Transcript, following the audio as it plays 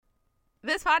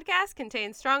This podcast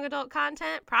contains strong adult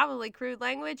content, probably crude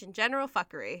language, and general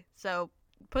fuckery. So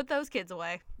put those kids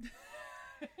away.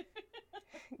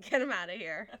 Get them out of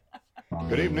here.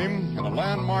 Good evening. In a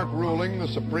landmark ruling, the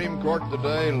Supreme Court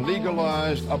today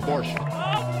legalized abortion.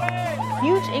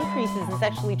 Huge increases in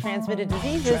sexually transmitted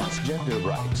diseases. Transgender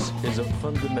rights is a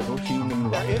fundamental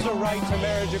human right. There is a right to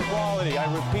marriage equality. I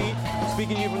repeat,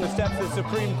 speaking to you from the steps of the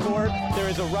Supreme Court, there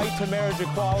is a right to marriage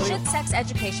equality. Should sex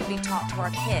education be taught to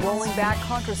our kids? Rolling back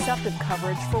contraceptive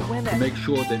coverage for women. To make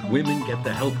sure that women get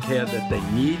the health care that they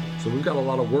need. So we've got a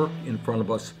lot of work in front of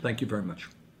us. Thank you very much.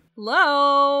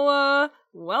 Hello!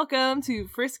 Welcome to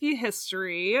Frisky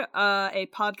History, a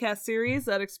podcast series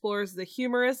that explores the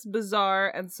humorous, bizarre,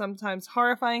 and sometimes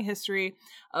horrifying history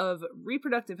of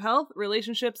reproductive health,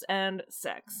 relationships, and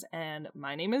sex. And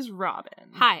my name is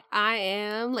Robin. Hi, I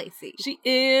am Lacey. She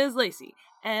is Lacey.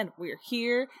 And we're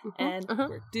here, and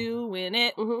we're doing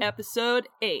it. Episode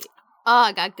 8. Oh,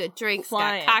 I got good drinks,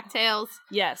 Flying. got cocktails.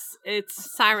 Yes,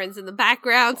 it's Sirens in the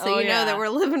background, so you know that we're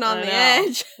living on the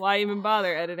edge. Why even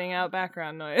bother editing out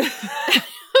background noise?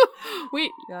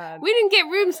 We didn't get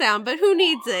room sound, but who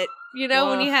needs it? You know,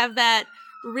 when you have that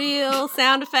real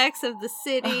sound effects of the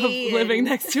city. Of living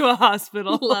next to a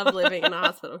hospital. Love living in a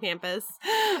hospital campus.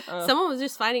 Someone was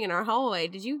just fighting in our hallway.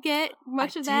 Did you get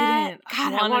much of that?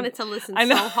 God, I wanted to listen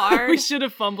so hard. We should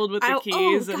have fumbled with the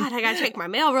keys. Oh, God, I gotta check my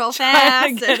mail real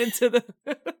fast. To get into the...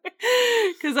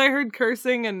 Because I heard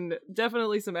cursing and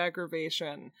definitely some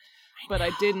aggravation. But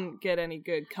I didn't get any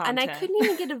good content. And I couldn't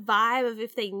even get a vibe of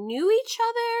if they knew each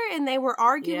other and they were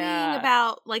arguing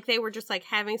about, like, they were just, like,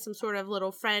 having some sort of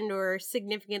little friend or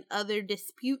significant other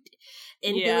dispute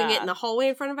and doing it in the hallway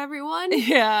in front of everyone.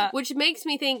 Yeah. Which makes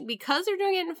me think, because they're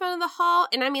doing it in front of the hall,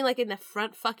 and I mean, like, in the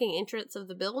front fucking entrance of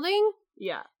the building.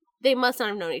 Yeah. They must not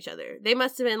have known each other. They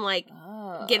must have been, like,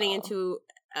 getting into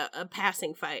a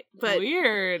passing fight. But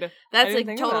weird. That's, like,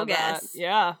 total guess.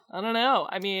 Yeah. I don't know.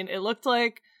 I mean, it looked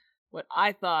like what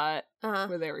I thought,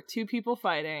 where there were two people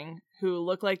fighting who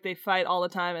looked like they fight all the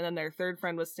time, and then their third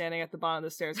friend was standing at the bottom of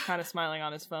the stairs kind of smiling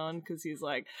on his phone because he's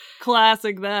like,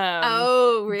 classic them.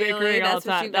 Oh, really? That's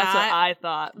what you got? That's what I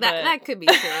thought. That could be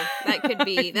true. That could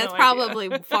be. That's probably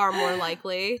far more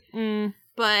likely.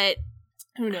 But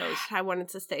who knows? I wanted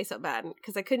to stay so bad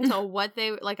because I couldn't tell what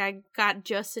they, like, I got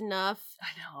just enough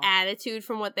attitude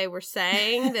from what they were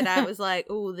saying that I was like,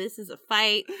 oh, this is a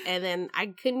fight. And then I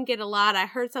couldn't get a lot. I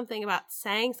heard something about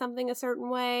saying something a certain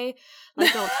way.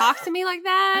 Like, don't talk to me like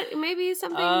that. Maybe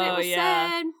something that was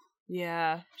said.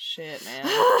 Yeah. Shit, man.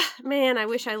 Man, I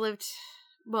wish I lived,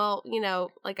 well, you know,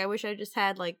 like, I wish I just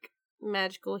had, like,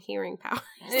 magical hearing powers.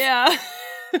 Yeah.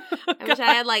 I wish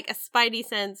I had, like, a spidey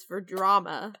sense for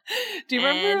drama. Do you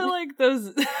remember, like,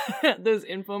 those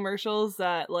infomercials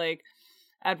that, like,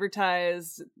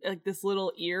 advertised, like, this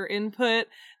little ear input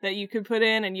that you could put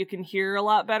in and you can hear a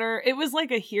lot better? It was,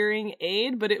 like, a hearing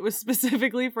aid, but it was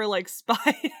specifically for, like, spy.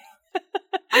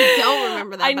 I don't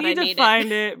remember that, I need to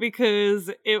find it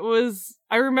because it was...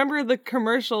 I remember the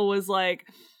commercial was, like,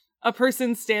 a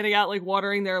person standing out, like,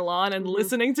 watering their lawn and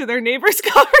listening to their neighbor's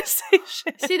conversation.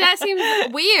 See, that seems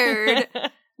weird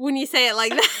when you say it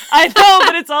like that. I know,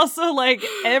 but it's also, like,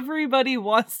 everybody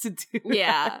wants to do that.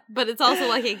 Yeah, but it's also,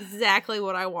 like, exactly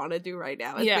what I want to do right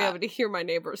now is be able to hear my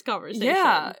neighbor's conversation.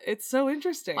 Yeah, it's so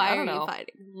interesting. Why are you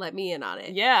fighting? Let me in on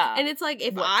it. Yeah. And it's like,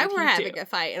 if I were having a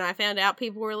fight and I found out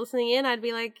people were listening in, I'd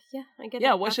be like, yeah, I get it.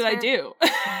 Yeah, what should I do?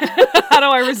 How do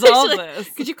I resolve this?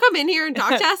 Could you come in here and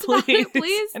talk to us about it,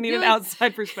 please? I need an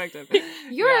outside perspective.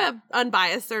 You're an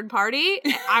unbiased third party.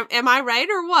 Am I right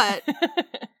or what?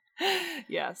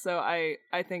 Yeah, so I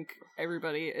think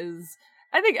everybody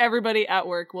at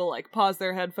work will, like, pause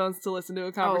their headphones to listen to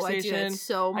a conversation. Oh, I do it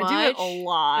so much. I do it a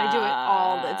lot. I do it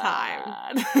all the time.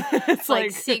 It's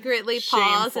like secretly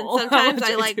pause, shameful. And sometimes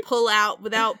I like pull out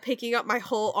without picking up my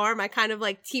whole arm. I kind of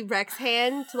like T-Rex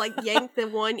hand to like yank the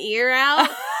one ear out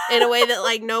in a way that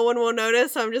like no one will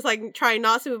notice. So I'm just like trying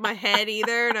not to move my head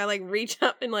either, and I like reach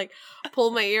up and like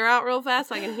pull my ear out real fast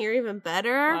so I can hear even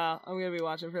better. Wow, I'm gonna be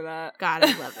watching for that. God,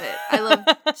 I love it. I love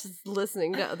just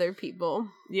listening to other people.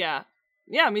 Yeah.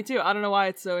 Yeah, me too. I don't know why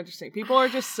it's so interesting. People are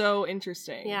just so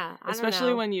interesting. Yeah,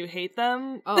 especially when you hate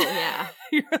them. Oh, yeah.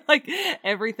 You're like,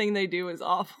 everything they do is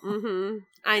awful. Mm-hmm.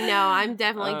 I know. I'm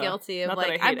definitely guilty of,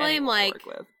 like, I blame, like...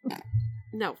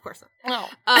 No, of course not.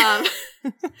 No.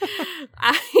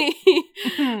 I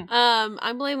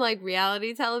blame, like,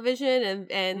 reality television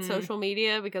and social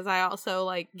media because I also,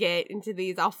 like, get into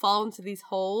these... I'll fall into these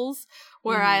holes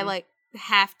where I, like,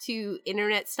 have to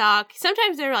internet stalk.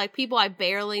 Sometimes they're like people I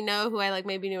barely know who I like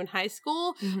maybe knew in high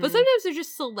school, but sometimes they're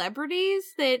just celebrities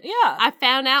that I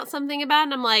found out something about,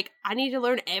 and I'm like, I need to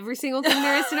learn every single thing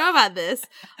there is to know about this.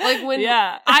 Like when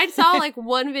I saw like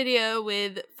one video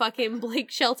with fucking Blake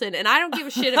Shelton, and I don't give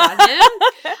a shit about him.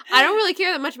 I don't really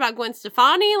care that much about Gwen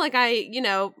Stefani. Like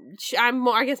I'm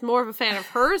more, I guess, more of a fan of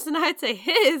hers than I'd say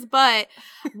his. But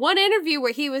one interview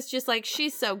where he was just like,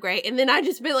 she's so great, and then I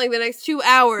just spent like the next 2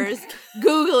 hours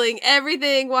Googling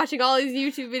everything, watching all these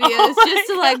YouTube videos just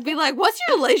to like be like, what's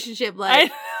your relationship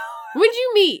like? When'd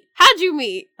you meet? How'd you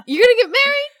meet? You're gonna get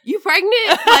married? You pregnant?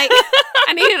 Like,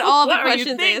 I needed all the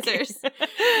questions answers.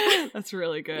 That's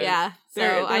really good. Yeah.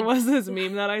 There was this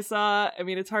meme that I saw. I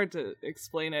mean, it's hard to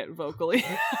explain it vocally.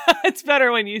 It's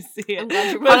better when you see it. I'm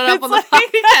glad you brought it up on the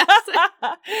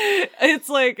podcast. It's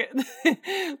like,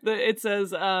 it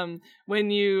says,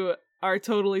 when you are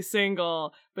totally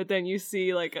single, but then you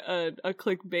see like a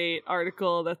clickbait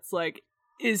article that's like,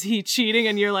 is he cheating?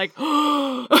 And you're like,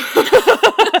 oh,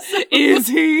 is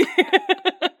he?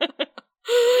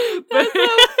 That's so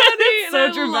funny. It's so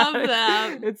I dramatic. love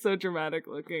that. It's so dramatic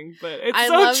looking, but it's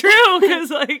so true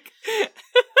because like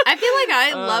I feel like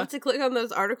I love to click on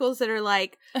those articles that are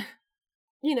like,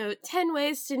 10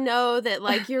 ways to know that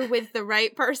like you're with the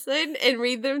right person, and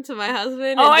read them to my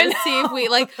husband and just see if we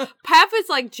like, half is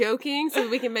like joking so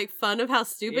we can make fun of how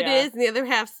stupid it is, and the other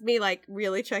half's me like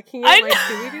really checking it. Like, do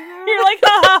we do that? You're like,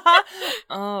 ha ha ha.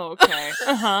 Oh, okay.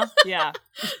 Yeah.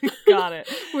 Got it.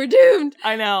 We're doomed.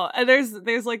 I know. And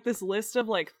there's like this list of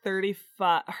like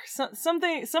 35 or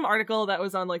some article that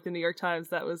was on like the New York Times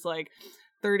that was like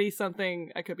 30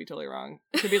 something. I could be totally wrong.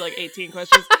 It could be like 18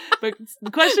 questions. But the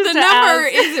questions the number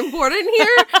is important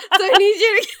here, so I need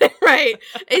you to get it right.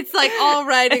 It's like all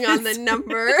writing on the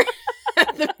number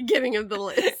at the beginning of the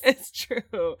list. It's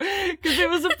true. Because it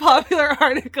was a popular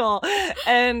article,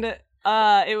 and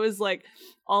it was like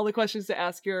all the questions to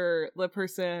ask the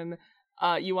person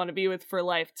you want to be with for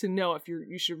life to know if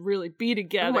you should really be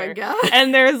together. Oh my god.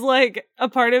 And there's like a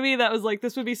part of me that was like,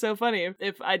 this would be so funny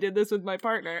if I did this with my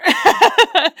partner.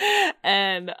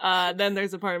 And then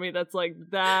there's a part of me that's like,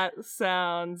 that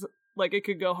sounds like it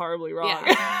could go horribly wrong.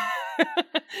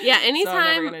 Yeah, anytime, so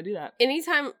I'm never gonna do that.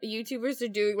 Anytime YouTubers are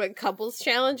doing like couples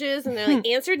challenges and they're like,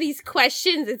 answer these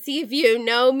questions and see if you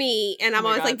know me, and I'm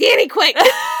always like, Danny, quick.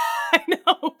 I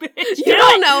know, bitch. You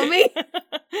don't know me.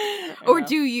 Or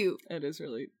do you? It is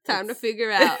really time to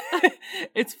figure out.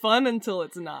 It's fun until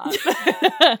it's not.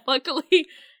 Luckily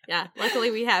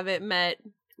we haven't met.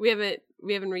 We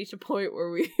haven't reached a point where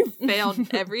we failed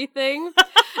everything.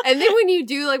 And then when you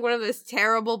do like one of those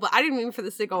terrible, but I didn't mean for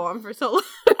this to go on for so long.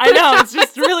 I know, it's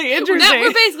just really interesting.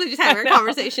 We're basically just having a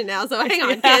conversation now, so hang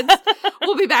on, kids.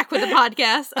 We'll be back with the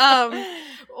podcast.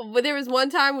 But there was one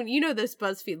time when, those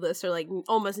BuzzFeed lists are like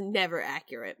almost never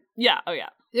accurate. Yeah. Oh yeah.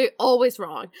 They're always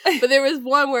wrong. But there was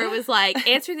one where it was like,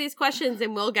 answer these questions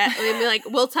and we'll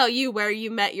tell you where you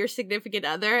met your significant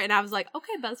other. And I was like,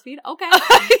 okay, BuzzFeed, okay.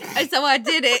 And so I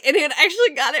did it, and it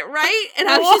actually got it right. And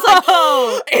I was just like,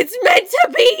 oh, it's meant to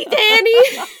be,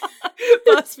 Danny.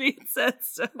 BuzzFeed said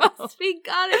so. BuzzFeed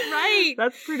got it right.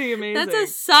 That's pretty amazing. That's a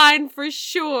sign for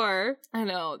sure. I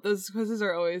know. Those quizzes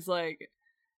are always like,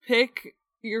 pick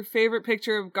your favorite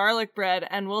picture of garlic bread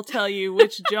and we'll tell you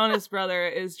which Jonas brother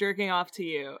is jerking off to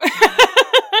you.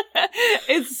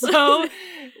 It's so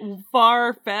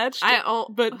far-fetched,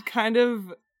 but kind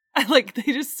of like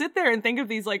they just sit there and think of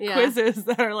these like quizzes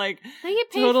that are like they get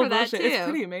paid total for that bullshit. too. It's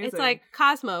pretty amazing. It's like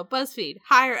Cosmo, BuzzFeed,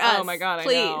 hire us. Oh my god,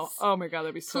 please. I know. Oh my god,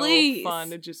 that'd be so fun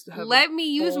to just have let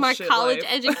me use my college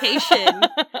education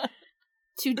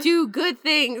to do good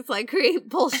things like create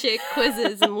bullshit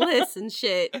quizzes and lists and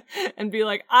shit. And be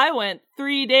like, I went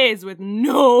 3 days with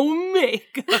no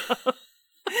makeup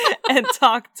and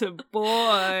talked to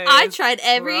boys. I tried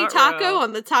every taco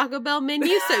on the Taco Bell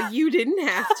menu so you didn't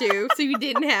have to. So you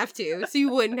didn't have to. So you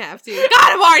wouldn't have to. God,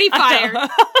 I'm already fired.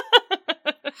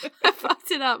 I fucked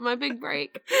it up. My big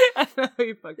break. I know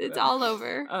you fucked it up. It's all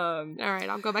over. All right,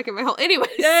 I'll go back in my hole. Anyway,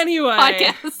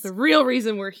 podcast. The real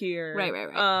reason we're here.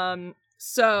 Right.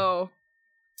 So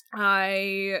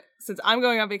since I'm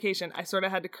going on vacation, I sort of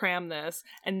had to cram this,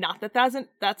 and not that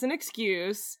that's an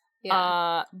excuse.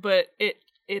 Yeah. But it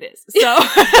is. So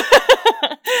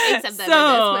except that that's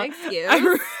my excuse.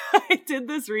 I did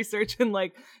this research in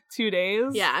like 2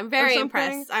 days. Yeah, I'm very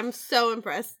impressed. I'm so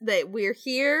impressed that we're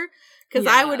here. Because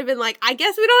I would have been like, I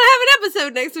guess we don't have an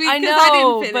episode next week because I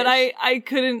didn't finish. But I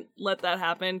couldn't let that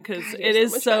happen because it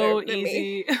is so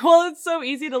easy. Well, it's so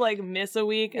easy to like miss a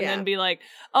week and then be like,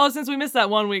 oh, since we missed that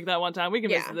 1 week that one time, we can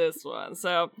miss this one.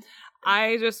 So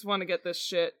I just want to get this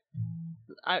shit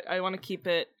I want to keep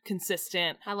it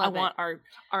consistent. I want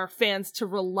our fans to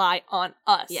rely on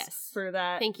us. Yes. For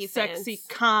that Thank you, sexy fans.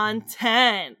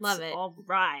 content. Love it. All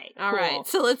right. All cool. right.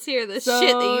 So let's hear the shit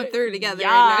that you threw together in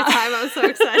no time. I'm so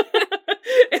excited.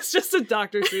 It's just a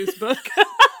Dr. Seuss book.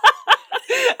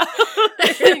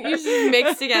 You just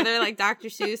mix together like Dr.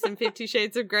 Seuss and 50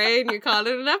 Shades of Grey and you call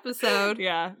it an episode.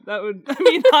 Yeah, that would, I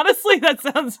mean, honestly, that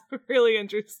sounds really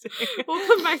interesting. We'll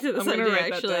come back to this idea,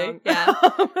 actually. Yeah.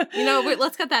 You know,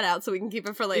 let's cut that out so we can keep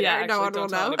it for later. Yeah, no one will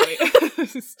know.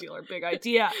 Steal our big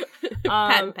idea.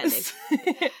 Patent pending.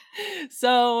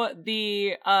 So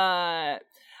the,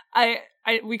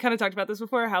 we kind of talked about this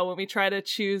before, how when we try to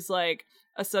choose like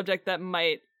a subject that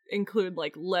might include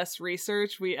like less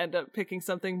research, we end up picking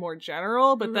something more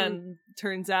general, but then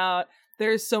turns out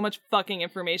there's so much fucking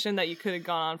information that you could have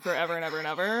gone on forever and ever and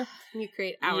ever. You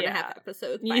create hour and a half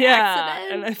episodes by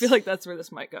accident. And I feel like that's where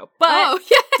this might go. But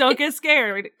don't get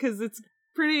scared, because it's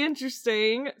pretty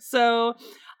interesting. So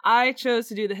I chose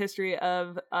to do the history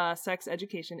of sex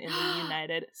education in the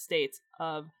United States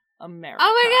of America.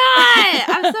 Oh my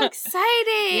god! I'm so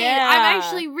excited. Yeah. I've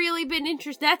actually really been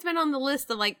interested. That's been on the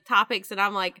list of like topics that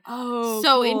I'm like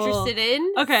so interested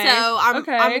in. Okay. So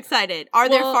I'm excited. Are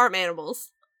there farm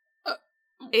animals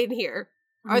in here?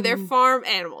 Are there farm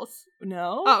animals?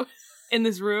 No. Oh. In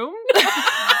this room?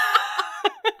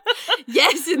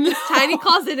 Yes, in this tiny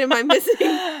closet am I missing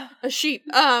a sheep.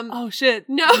 Oh shit.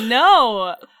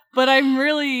 No. But I'm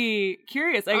really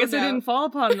curious. I guess I didn't fall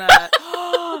upon that.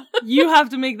 You have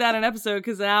to make that an episode,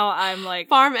 because now I'm like...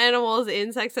 Farm animals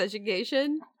in sex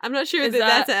education? I'm not sure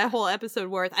that's a whole episode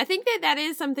worth. I think that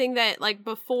is something that, like,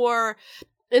 before,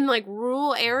 in, like,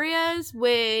 rural areas,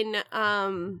 when,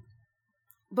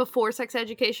 before sex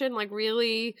education, like,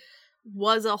 really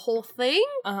was a whole thing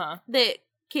that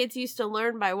kids used to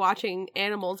learn by watching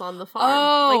animals on the farm.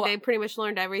 Oh. Like, they pretty much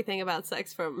learned everything about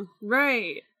sex from...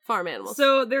 Right. Farm animals.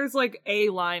 So there's like a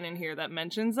line in here that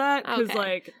mentions that, because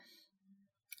like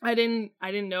I didn't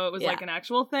know it was like an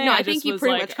actual thing. No, I think you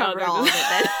pretty much covered all of it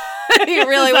then. It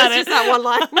really was just that one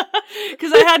line.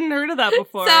 Because I hadn't heard of that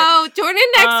before. So tune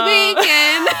in next week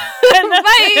and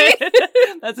bye.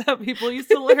 That's how people used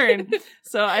to learn.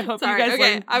 So I hope you guys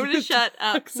learned. I'm going to shut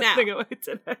up now. Away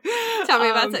today. Tell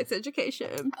me about sex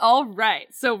education. All right.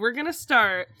 So we're going to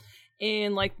start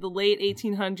in like the late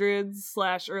 1800s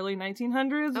 / early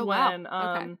 1900s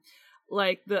when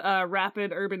like the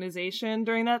rapid urbanization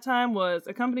during that time was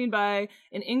accompanied by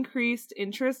an increased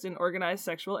interest in organized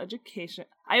sexual education.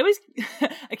 I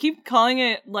keep calling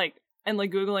it like, and like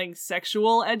Googling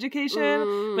sexual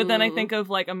education, but then I think of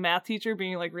like a math teacher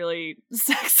being like really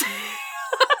sexy.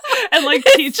 And like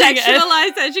teaching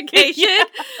sexualized education. Yeah.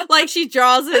 Like she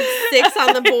draws a 6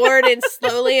 on the board and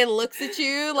slowly and looks at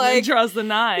you like and draws the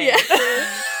 9. Yeah.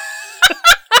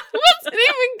 Wasn't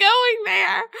even going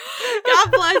there.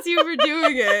 God bless you for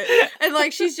doing it. And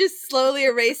like she's just slowly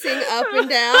erasing up and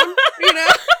down, you know?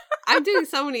 I'm doing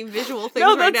so many visual things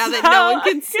right now that no one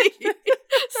can see.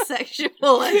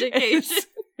 Sexual education.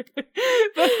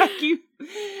 But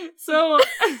so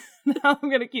now I'm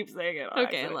gonna keep saying it.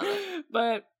 Okay, I love it.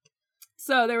 But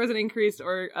so there was an increased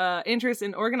interest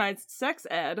in organized sex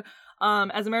ed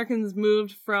as Americans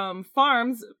moved from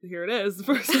farms, here it is, the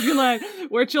first line,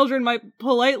 where children might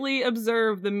politely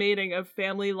observe the mating of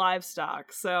family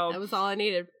livestock. So that was all I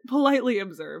needed. Politely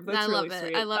observe. That's really sweet.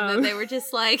 Sweet. I love that they were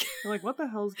just like, like, what the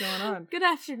hell's going on? Good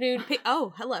afternoon.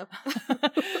 Oh, hello.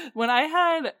 When I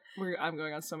had, I'm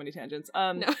going on so many tangents.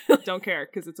 No. Don't care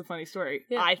because it's a funny story.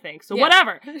 Yeah. I think so. Yeah.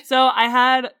 Whatever. So I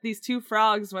had these 2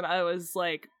 frogs when I was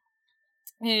like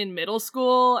in middle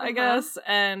school, I guess,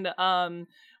 and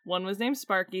one was named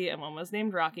Sparky and one was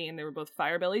named Rocky, and they were both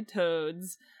fire-bellied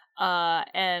toads.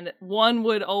 And one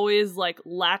would always like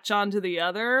latch onto the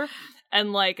other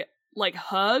and like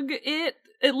hug it.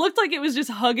 It looked like it was just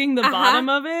hugging the bottom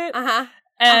of it.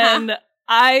 And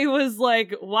I was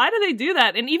like, why do they do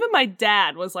that? And even my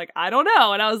dad was like, I don't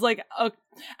know. And I was like, okay.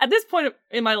 At this point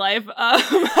in my life,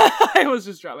 I was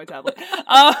just dropping my tablet.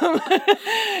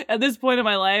 At this point in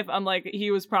my life, I'm like,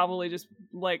 he was probably just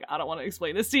like, I don't want to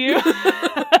explain this to you.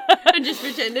 And just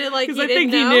pretended like he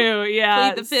didn't know. He knew,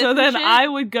 yeah. So then I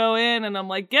would go in and I'm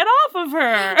like, get off of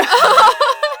her.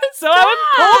 So I would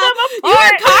pull them apart. You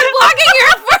were cock blocking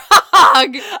your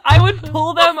frog. I would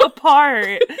pull them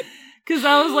apart. Because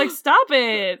I was like, stop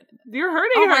it. You're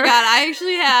hurting her. Oh my god, I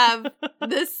actually have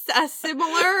a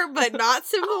similar but not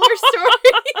similar story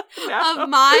of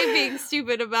my being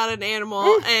stupid about an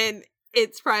animal and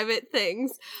its private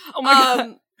things. Oh my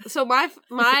god. So my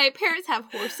parents have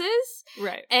horses,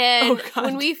 right? And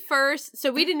when we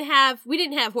didn't have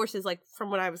horses like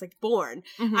from when I was like born.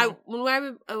 Mm-hmm.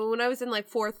 When I was in like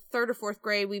third or fourth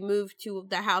grade, we moved to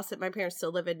the house that my parents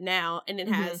still live in now, and it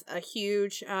has a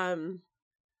huge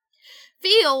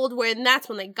field and that's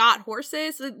when they got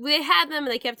horses. So they had them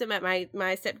and they kept them at my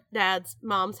stepdad's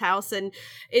mom's house, and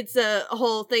it's a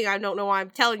whole thing. I don't know why I'm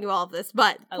telling you all of this,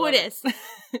 but point is,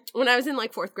 when I was in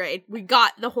like fourth grade, we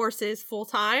got the horses full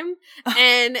time,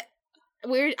 and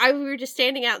we were just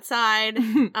standing outside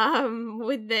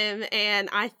with them, and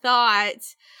I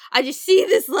thought I just see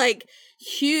this like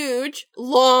huge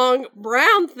long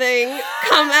brown thing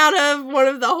come out of one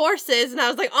of the horses, and I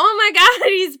was like, oh my god,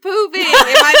 he's pooping.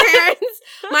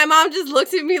 And my mom just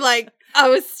looked at me like I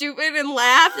was stupid and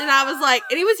laughed, and I was like,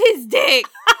 and it was his dick.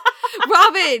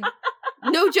 Robin,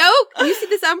 no joke, you see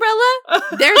this umbrella?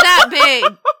 They're that big.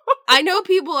 I know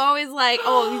people are always like,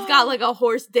 oh, he's got like a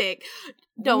horse dick.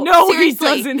 No, seriously.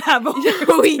 He doesn't have a horse dick.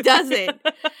 No, he doesn't.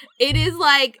 It is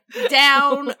like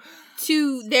down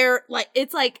to their, like,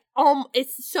 it's like,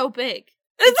 it's so big.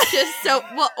 It's just so,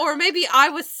 well, or maybe I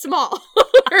was small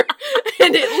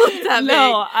and it looked that big.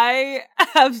 No, I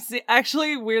have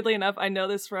actually, weirdly enough, I know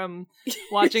this from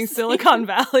watching Silicon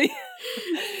Valley.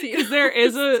 Because there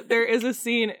is a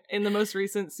scene in the most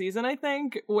recent season, I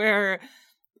think, where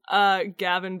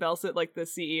Gavin Belsit, like the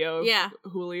CEO of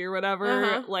Hulu or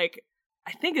whatever, like,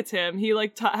 I think it's him. He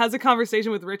like has a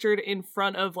conversation with Richard in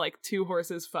front of like two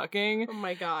horses fucking. Oh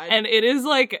my god! And it is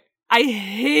like, I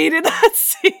hated that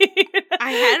scene.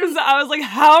 I was like,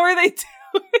 how are they doing?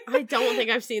 I don't think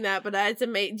I've seen that, but it's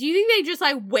amazing. Do you think they just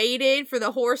like waited for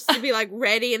the horse to be like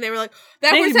ready, and they were like,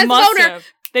 that horse has its owner?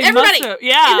 They Everybody, must have.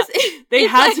 Yeah. They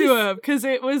had like, to have, because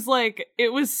it was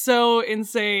so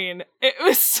insane. It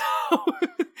was so...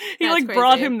 he like crazy.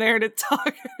 Brought him there to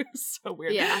talk. It was so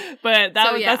weird. Yeah. But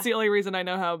that's the only reason I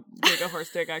know how big a horse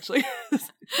dick actually is.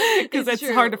 Because it's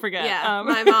hard to forget. Yeah.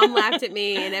 My mom laughed at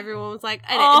me, and everyone was like,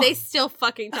 and they still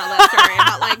fucking tell that story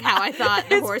about like how I thought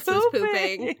the horse was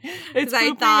pooping. Because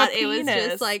I thought it was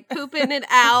just like pooping it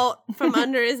out from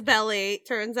under his belly.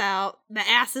 Turns out the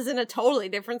ass is in a totally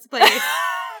different place.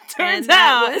 Turns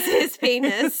that out was his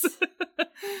penis.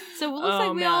 So it looks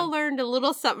like we all learned a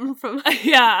little something from.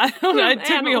 Yeah, it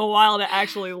took me a while to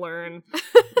actually learn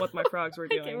what my frogs were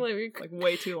doing. I can't believe you like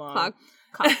way too long.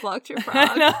 Cock blocked your frog.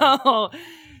 I know.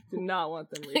 Do not want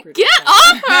them reproducing. Get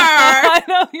off her! I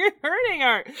know, you're hurting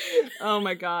her. Oh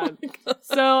my god.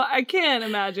 So I can't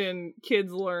imagine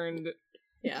kids learned.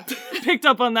 Yeah. Picked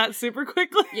up on that super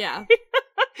quickly. Yeah.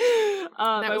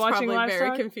 That was watching probably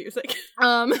very confusing.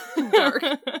 Dark.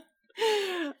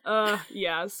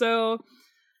 Yeah. So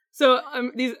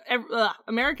these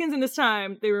Americans in this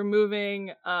time, they were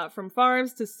moving from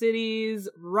farms to cities,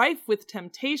 rife with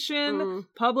temptation.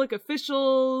 Public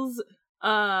officials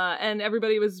and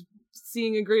everybody was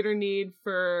seeing a greater need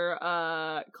for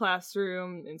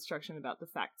classroom instruction about the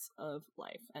facts of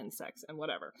life and sex and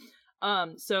whatever.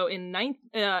 So in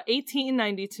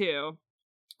 1892,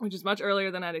 which is much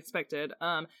earlier than I'd expected,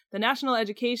 the National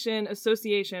Education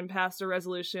Association passed a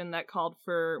resolution that called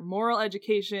for moral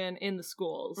education in the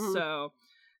schools. So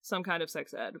some kind of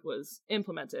sex ed was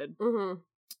implemented. In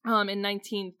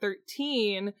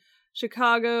 1913,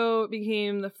 Chicago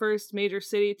became the first major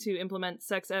city to implement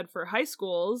sex ed for high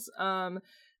schools.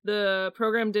 The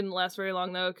program didn't last very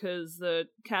long, though, because the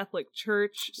Catholic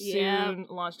Church soon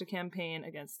launched a campaign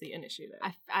against the initiative.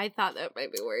 I thought that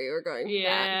might be where you were going.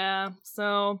 Yeah,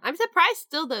 so... I'm surprised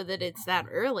still, though, that it's that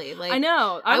early. Like, I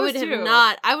know, I would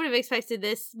have expected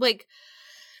this, like,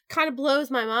 kind of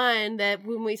blows my mind that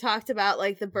when we talked about,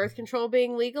 like, the birth control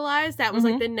being legalized, that was,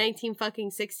 like, the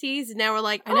 1960s, and now we're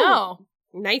like, I know.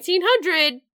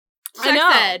 1900! I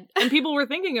know, and people were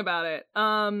thinking about it.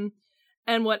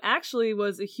 And what actually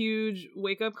was a huge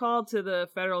wake-up call to the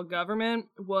federal government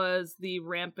was the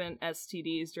rampant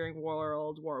STDs during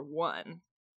World War I,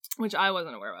 which I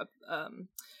wasn't aware of.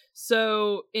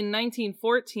 So in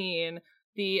 1914,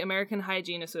 the American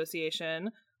Hygiene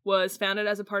Association was founded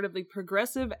as a part of the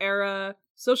Progressive Era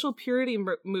social purity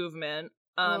movement.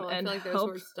 I feel like those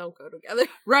words don't go together.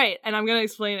 Right, and I'm going to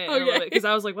explain it in a little bit, because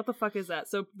I was like, what the fuck is that?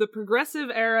 So the Progressive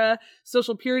Era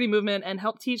social purity movement, and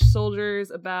helped teach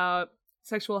soldiers about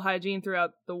sexual hygiene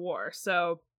throughout the war.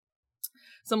 So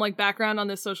some like background on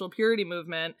this social purity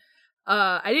movement.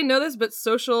 I didn't know this, but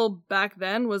social back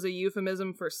then was a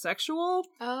euphemism for sexual.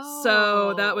 Oh.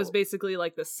 So that was basically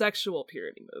like the sexual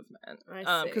purity movement.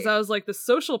 I see. Because I was like, the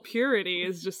social purity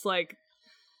is just like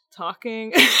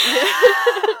talking,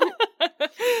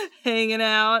 hanging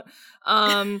out.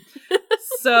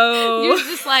 So you're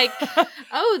just like,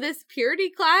 oh, this purity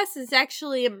class is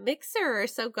actually a mixer,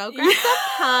 so go grab some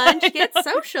punch, get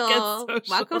social.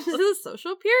 Welcome to the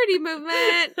social purity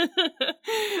movement.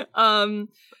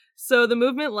 So the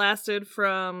movement lasted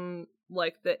from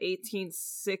like the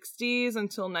 1860s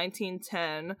until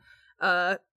 1910.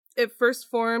 It first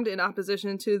formed in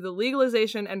opposition to the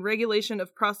legalization and regulation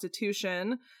of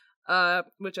prostitution,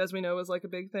 which, as we know, was like a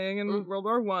big thing in World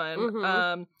War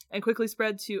I, and quickly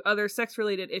spread to other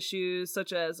sex-related issues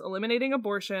such as eliminating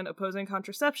abortion, opposing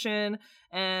contraception,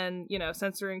 and, you know,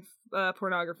 censoring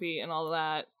pornography and all of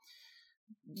that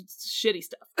shitty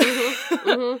stuff.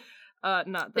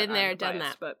 Not that been there, I'm done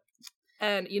biased, that. but.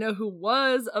 And you know who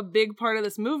was a big part of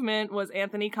this movement was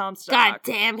Anthony Comstock. God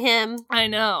damn him. I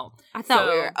know. I thought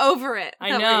we were over it.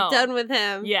 I know. We were done with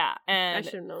him. Yeah, and I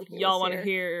should have known y'all want to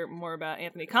hear more about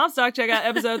Anthony Comstock, check out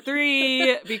episode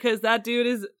 3, because that dude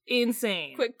is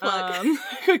insane. Quick plug.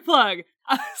 Quick plug.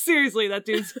 Seriously, that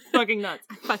dude's fucking nuts.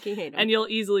 I fucking hate him. And you'll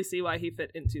easily see why he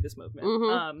fit into this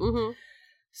movement.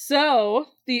 So,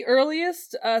 the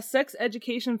earliest sex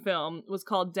education film was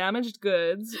called Damaged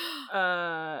Goods,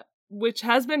 which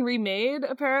has been remade,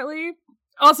 apparently.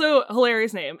 Also,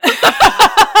 hilarious name. That's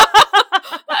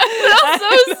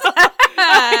so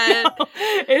sad.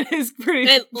 It is pretty.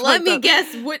 And let me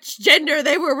guess which gender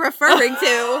they were referring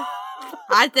to.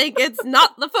 I think it's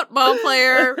not the football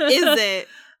player, is it?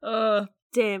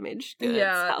 Damaged goods.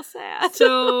 Yeah. How sad.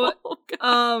 So,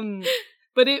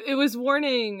 but it was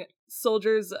warning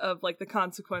soldiers of like the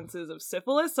consequences of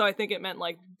syphilis. So I think it meant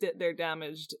like they're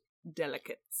damaged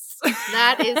delicates.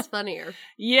 That is funnier.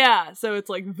 Yeah, so it's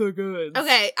like the goods.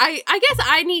 Okay, I guess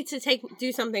I need to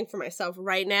do something for myself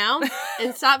right now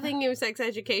and stop thinking of sex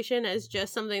education as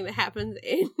just something that happens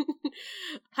in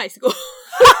high school.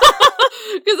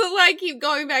 Because I keep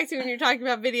going back to when you're talking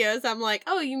about videos, I'm like,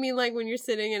 oh, you mean like when you're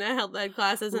sitting in a health ed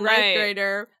class as a ninth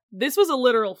grader? This was a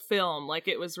literal film, like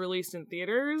it was released in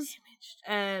theaters,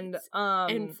 and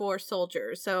for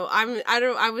soldiers. So I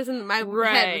was in my head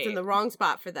was in the wrong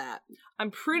spot for that.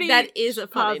 I'm pretty that is a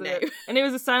funny positive. name, and it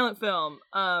was a silent film.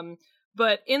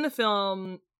 But in the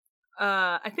film,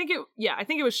 I think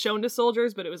it was shown to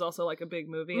soldiers, but it was also like a big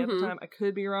movie at the time. I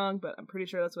could be wrong, but I'm pretty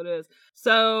sure that's what it is.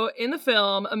 So in the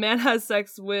film, a man has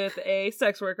sex with a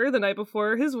sex worker the night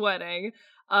before his wedding.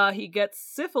 He gets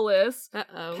syphilis,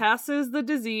 passes the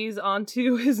disease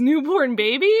onto his newborn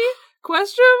baby?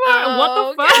 Question mark?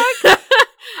 What the fuck?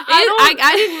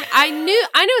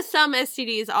 I know some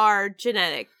STDs are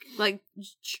genetic, like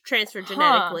transferred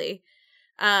genetically.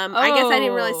 I guess I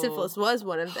didn't realize syphilis was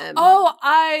one of them. Oh,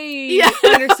 I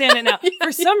understand it now.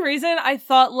 For some reason, I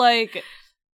thought like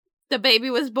the baby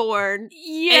was born, and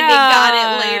they got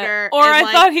it later. Or I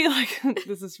thought he like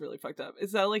this is really fucked up.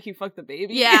 Is that like he fucked the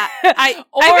baby? Yeah, I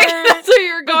think that's where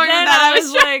you were going with that. I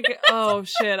was like, oh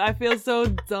shit, I feel so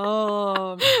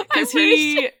dumb because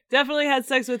he definitely had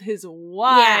sex with his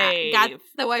wife. Yeah, got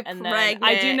the wife and pregnant.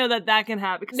 I do know that can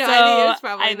happen. No, so I think it was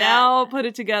probably I now put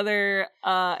it together,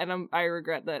 and I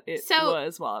regret that it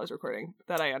was while I was recording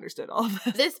that I understood all of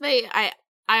this. This may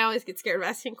I always get scared of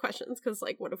asking questions because,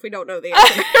 like, what if we don't know the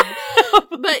answer?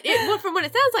 But from what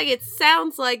it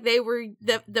sounds like they were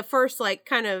the first, like,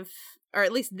 kind of, or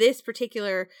at least this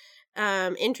particular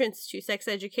entrance to sex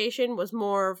education was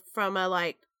more from a,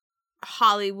 like,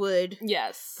 Hollywood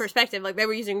perspective. Like, they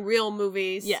were using real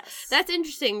movies. Yes. That's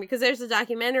interesting because there's a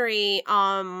documentary,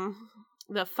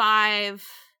 the 5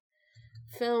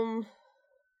 film...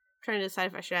 Trying to decide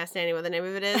if I should ask Danny what the name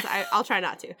of it is. I'll try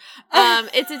not to.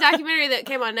 It's a documentary that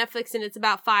came on Netflix, and it's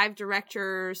about 5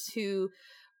 directors who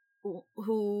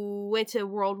went to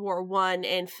World War I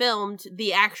and filmed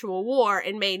the actual war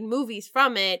and made movies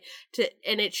from it.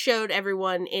 And it showed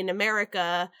everyone in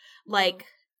America, like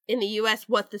in the U.S.,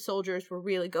 what the soldiers were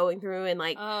really going through, and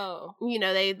like, you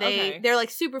know, they're like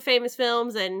super famous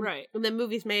films, and the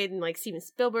movies made, and like Steven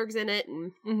Spielberg's in it,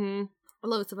 and.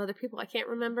 Loads of other people I can't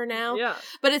remember now. Yeah.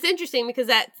 But it's interesting because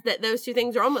that those two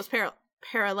things are almost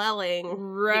paralleling.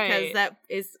 Right. Because that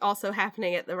is also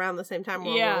happening at around the same time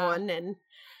World War I. And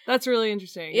that's really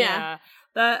interesting. Yeah.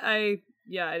 I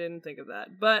didn't think of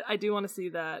that. But I do want to see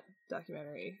that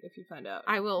documentary if you find out.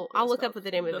 I will. I'll look up what the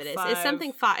name of it is. It's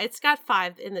something 5. It's got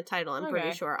 5 in the title, I'm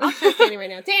pretty sure. I'll check Danny right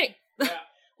now. Danny! Yeah.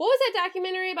 What was that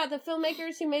documentary about the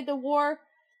filmmakers who made the war?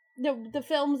 The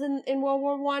films in World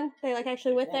War I, they like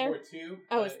actually went there. World War II.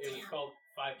 Oh, it was called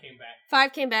 5 Came Back.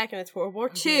 5 Came Back, and it's World War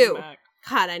II.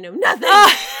 God, I know nothing.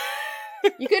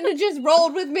 You couldn't have just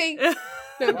rolled with me. No,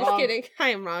 I'm just kidding. I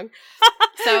am wrong.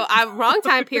 So, wrong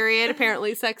time period.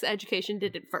 Apparently, sex education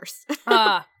did it first.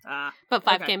 But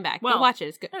 5 Came Back. Well, go watch it.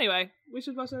 It's good. Anyway, we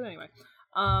should watch that anyway.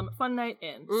 Fun night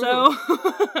in. So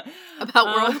about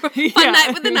World War Fun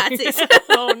night with the Nazis.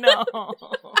 Oh no.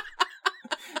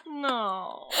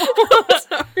 No.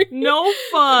 Sorry. No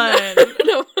fun.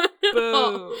 No.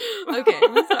 Boo. Okay.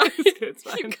 I'm sorry. It's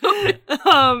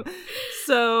fine.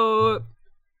 So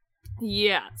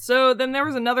yeah. So then there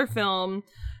was another film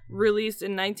released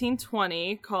in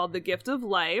 1920 called The Gift of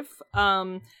Life.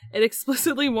 It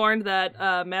explicitly warned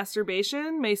that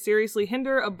masturbation may seriously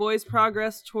hinder a boy's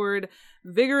progress toward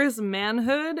vigorous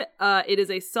manhood. It is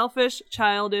a selfish,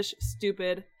 childish,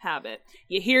 stupid habit.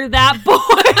 You hear that, boys?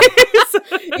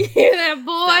 You hear that,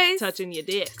 boys? Stop touching your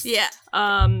dicks. Yeah.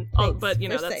 But you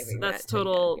know, that's that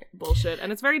total bullshit,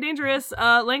 and it's very dangerous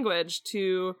language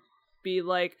to be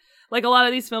like a lot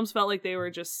of these films felt like they were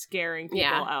just scaring people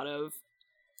out of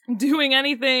doing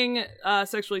anything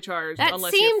sexually charged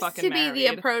unless you're fucking married. That seems to be the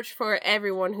approach for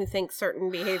everyone who thinks certain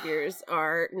behaviors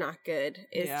are not good.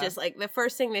 It's just like the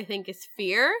first thing they think is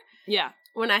fear. Yeah.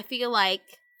 When I feel like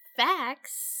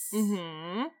facts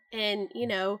and, you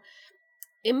know,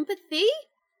 empathy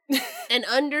and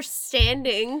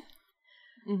understanding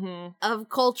of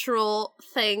cultural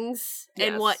things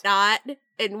and whatnot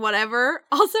and whatever.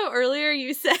 Also, earlier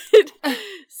you said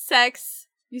sex.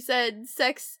 You said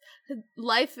sex,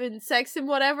 life and sex and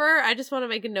whatever. I just want to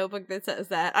make a notebook that says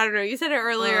that. I don't know. You said it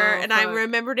earlier and I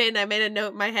remembered it and I made a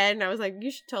note in my head and I was like,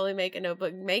 you should totally make a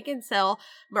notebook. Make and sell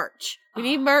merch. We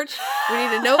need merch. We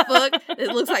need a notebook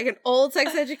that looks like an old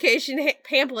sex education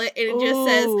pamphlet and it just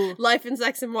says life and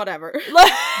sex and whatever.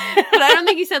 But I don't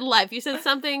think you said life. You said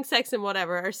something, sex and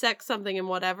whatever, or sex, something and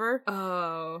whatever.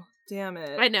 Oh, damn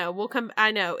it. I know.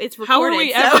 I know. It's recorded. How are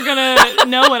we ever gonna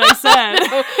know what I said?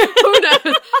 Who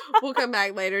knows? We'll come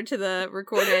back later to the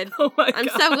recorded. Oh my God. I'm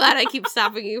so glad I keep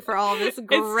stopping you for all this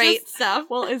great stuff.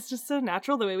 Well, it's just so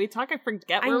natural the way we talk. I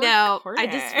forget we're I recording.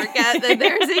 just forget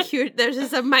that there's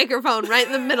just a microphone right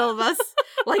in the middle of us,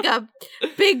 like a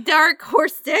big dark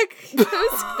horse dick.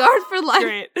 Scarred for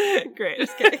life. Great.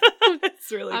 Just kidding.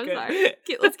 It's really I'm good. sorry.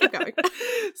 Let's keep going.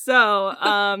 So,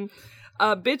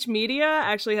 Bitch Media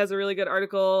actually has a really good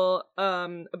article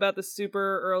about the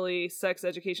super early sex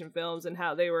education films and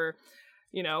how they were,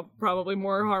 you know, probably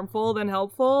more harmful than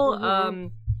helpful.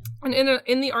 And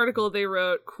in the article, they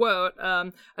wrote, quote,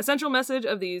 a central message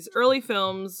of these early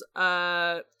films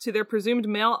to their presumed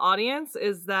male audience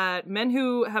is that men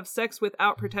who have sex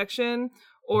without protection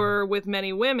or with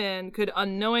many women could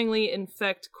unknowingly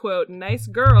infect, quote, nice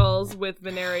girls with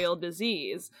venereal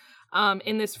disease.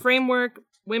 In this framework,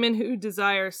 women who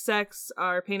desire sex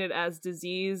are painted as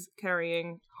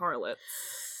disease-carrying harlots.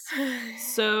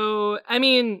 So, I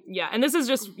mean, yeah, and this is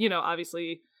just, you know,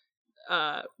 obviously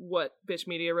what Bitch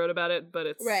Media wrote about it, but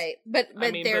it's right. But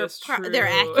I mean, they're they're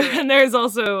accurate. And there's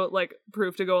also like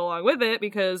proof to go along with it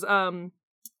because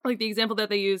like the example that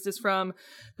they used is from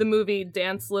the movie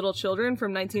Dance Little Children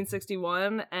from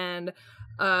 1961, and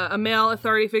a male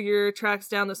authority figure tracks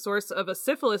down the source of a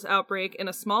syphilis outbreak in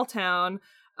a small town.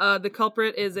 The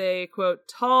culprit is a, quote,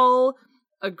 tall,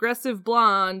 aggressive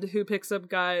blonde who picks up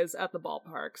guys at the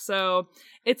ballpark. So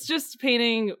it's just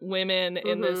painting women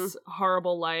in this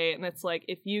horrible light. And it's like,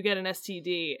 if you get an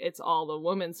STD, it's all the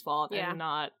woman's fault and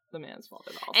not the man's fault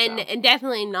at all. And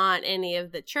definitely not any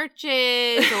of the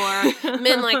churches or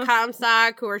men like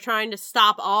Comstock who are trying to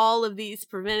stop all of these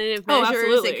preventative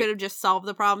measures that could have just solved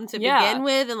the problem to begin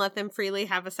with and let them freely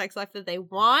have a sex life that they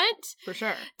want. For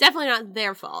sure. Definitely not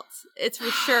their fault. It's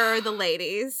for sure the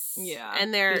ladies. Yeah.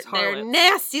 And their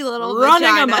nasty little running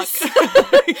vaginas.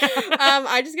 amok.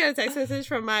 I just got a text message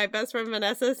from my best friend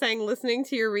Vanessa saying, listening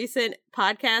to your recent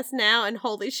podcast now, and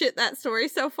holy shit, that story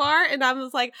so far. And I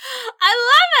was like, I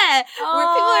love it. Where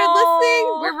people are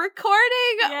listening, we're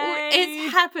recording,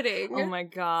 it's happening. Oh my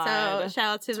God. So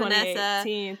shout out to Vanessa.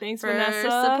 Thanks, for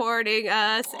Vanessa, supporting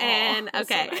us. And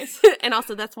okay. So nice. And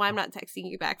also that's why I'm not texting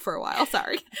you back for a while.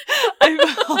 Sorry.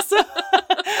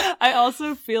 I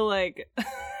also feel like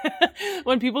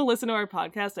when people listen to our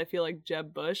podcast, I feel like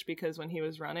Jeb Bush, because when he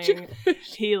was running,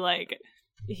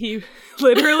 he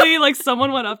literally, like,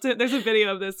 someone went up to, there's a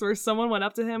video of this where someone went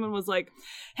up to him and was like,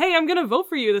 hey, I'm gonna vote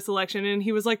for you this election, and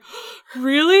he was like,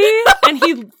 really? And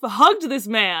he hugged this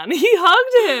man. He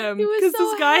hugged him because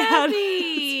this guy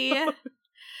happy. had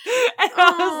and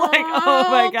I was like, oh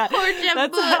my God. Poor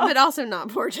Jeb Bush, but also not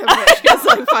poor Jeb Bush, because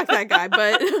like, fuck that guy,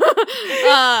 but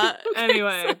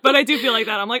anyway, but I do feel like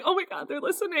that. I'm like, oh my God, they're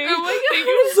listening. Oh my God. Thank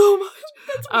you so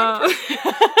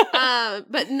much.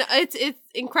 But no, it's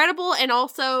incredible, and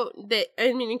also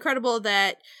incredible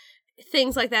that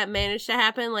things like that managed to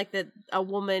happen, like that a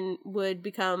woman would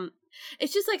become.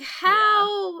 It's just like,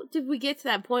 how did we get to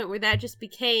that point where that just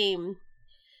became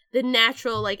the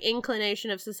natural like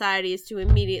inclination of society is to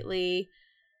immediately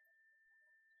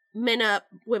men up,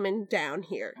 women down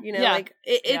here. You know, like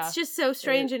it's just so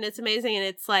strange and it's amazing, and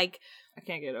it's like I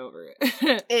can't get over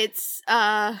it. It's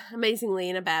amazingly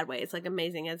in a bad way. It's like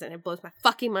amazing as in it blows my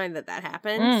fucking mind that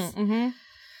happens. Mm-hmm.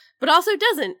 But also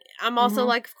doesn't. I'm also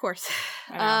like, of course.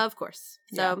 Of course.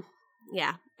 So,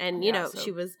 yeah. And, you know,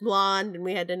 she was blonde and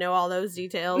we had to know all those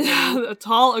details. A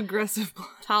tall, aggressive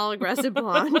blonde. Tall, aggressive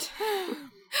blonde.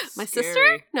 My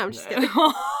sister? No, I'm just kidding.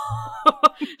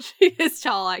 She is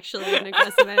tall, actually, and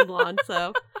aggressive and blonde,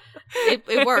 so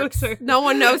it works. No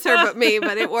one knows her but me,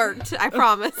 but it worked. I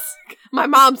promise. My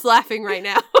mom's laughing right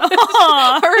now.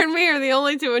 Her and me are the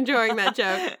only two enjoying that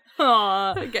joke.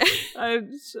 Aww. Okay.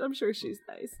 I'm sure she's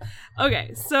nice.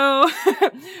 Okay, so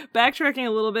backtracking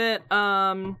a little bit,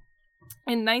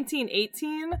 in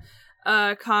 1918,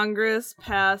 Congress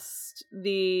passed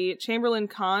the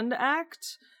Chamberlain-Condon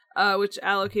Act, which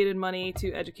allocated money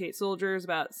to educate soldiers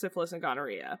about syphilis and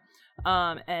gonorrhea.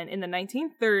 And in the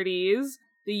 1930s,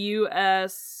 the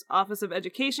U.S. Office of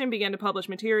Education began to publish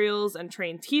materials and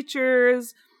train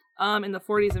teachers. In the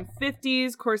 40s and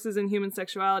 50s, courses in human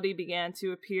sexuality began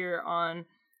to appear on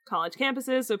college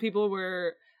campuses, so people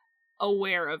were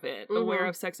aware of it, aware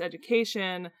of sex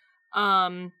education.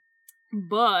 But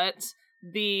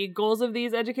the goals of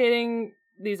these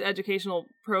educational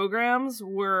programs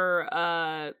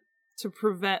were to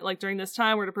prevent, like during this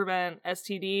time, were to prevent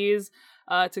STDs,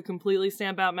 to completely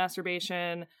stamp out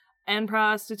masturbation and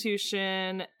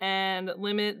prostitution, and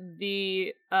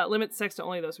limit sex to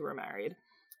only those who were married.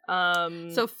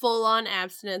 So full on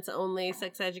abstinence only,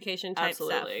 sex education type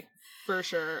absolutely. stuff. For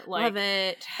sure. Like, love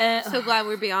it. So glad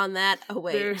we're beyond that. Oh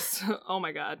wait. Oh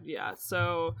my god, yeah.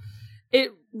 So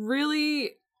it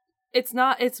really,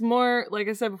 it's more, like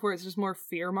I said before, it's just more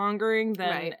fear-mongering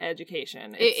than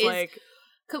education. It's like...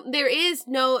 There is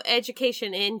no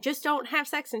education in just don't have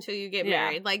sex until you get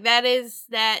married. Like that is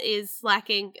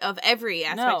lacking of every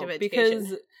aspect of education.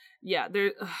 Because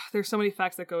there's so many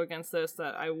facts that go against this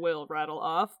that I will rattle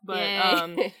off, but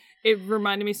it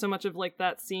reminded me so much of like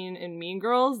that scene in Mean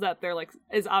Girls that they're like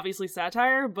is obviously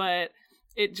satire, but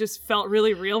it just felt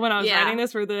really real when I was writing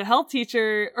this, where the health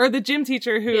teacher or the gym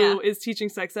teacher who is teaching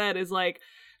sex ed is like,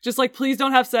 just like, please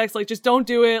don't have sex, like just don't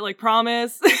do it, like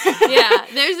promise. Yeah,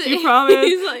 you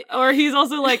promise. Or he's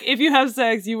also like, if you have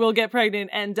sex, you will get pregnant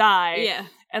and die. Yeah.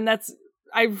 And that's,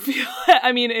 I feel,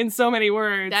 I mean, in so many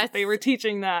words, they were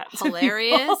teaching that.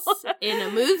 Hilarious in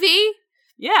a movie.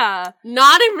 Yeah.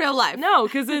 Not in real life. No,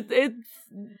 because it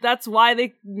that's why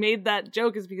they made that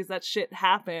joke, is because that shit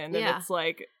happened. And it's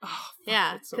like,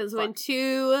 because when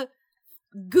two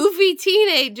goofy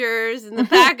teenagers in the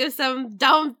back of some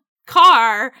dumb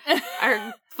car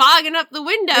are fogging up the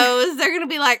windows, they're gonna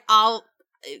be like,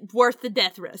 worth the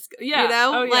death risk. Yeah. You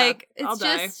know? Like, it's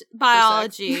just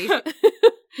biology.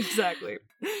 Exactly.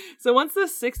 So once the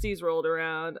 60s rolled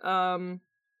around,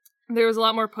 there was a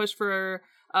lot more push for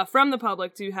from the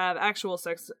public to have actual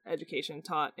sex education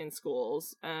taught in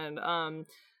schools, and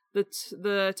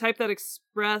the type that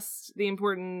expressed the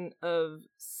importance of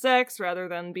sex rather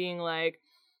than being like,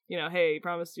 you know, hey,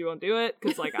 promise you won't do it,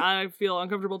 because like I feel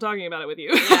uncomfortable talking about it with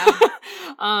you.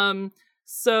 Yeah.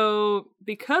 So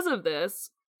because of this,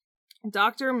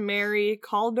 Dr. Mary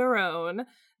Calderone,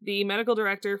 the medical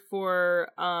director for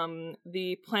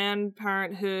the Planned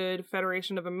Parenthood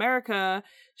Federation of America,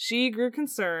 she grew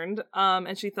concerned,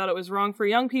 and she thought it was wrong for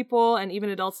young people and even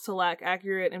adults to lack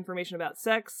accurate information about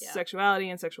sex, sexuality,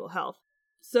 and sexual health.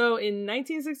 So in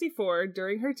 1964,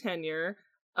 during her tenure,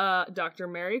 Dr.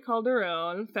 Mary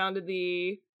Calderone founded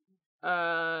the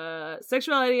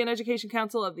Sexuality and Education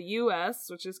Council of the U.S.,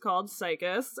 which is called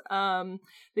SICUS.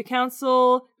 The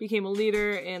council became a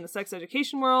leader in the sex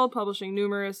education world, publishing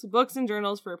numerous books and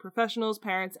journals for professionals,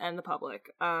 parents, and the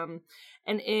public. And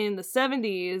in the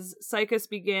 70s, SICUS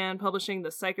began publishing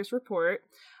the SICUS Report,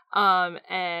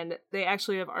 and they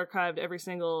actually have archived every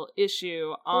single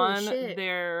issue on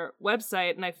their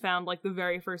website, and I found like the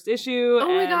very first issue. Oh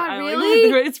my god, really?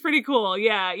 It's pretty cool.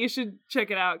 Yeah, you should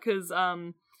check it out, because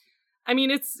I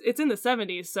mean, it's in the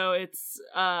 70s, so it's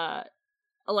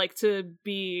like to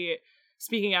be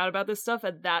speaking out about this stuff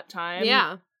at that time.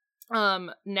 Yeah.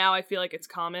 Now I feel like it's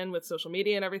common with social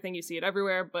media and everything. You see it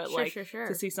everywhere, but sure.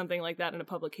 to see something like that in a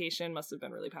publication must have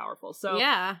been really powerful. So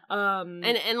yeah.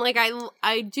 And like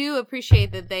I do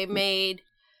appreciate that they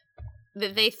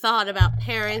thought about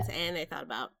parents, and they thought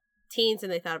about teens,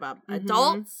 and they thought about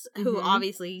adults who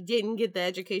obviously didn't get the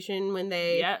education when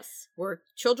they were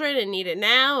children and need it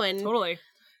now. And totally.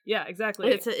 Yeah, exactly.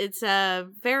 It's a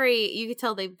very, you could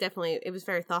tell it was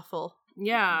very thoughtful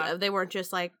Yeah. They weren't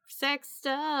just like sex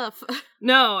stuff.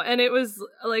 No, and it was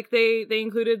like they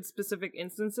included specific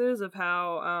instances of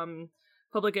how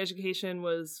public education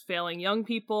was failing young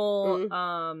people,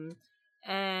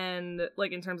 and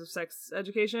like in terms of sex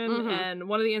education. And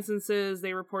one of the instances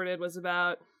they reported was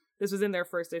about, this was in their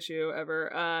first issue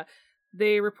ever,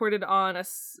 they reported on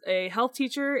a health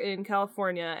teacher in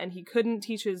California, and he couldn't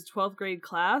teach his 12th grade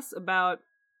class about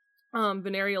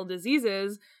venereal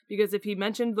diseases because if he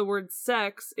mentioned the word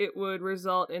sex, it would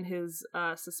result in his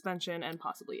suspension and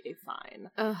possibly a fine.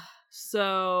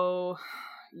 So,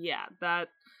 yeah, that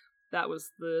was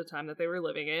the time that they were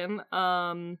living in.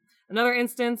 Another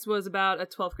instance was about a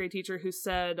 12th grade teacher who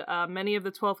said many of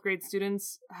the 12th grade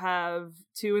students have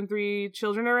 2 and 3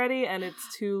 children already, and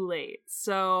it's too late.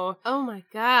 So, oh my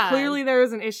god, clearly there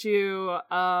is an issue.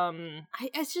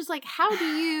 It's just like, how do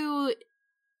you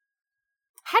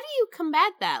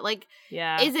combat that? Like,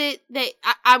 yeah, is it that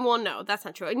I well, no, that's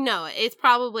not true. No, it's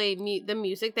probably the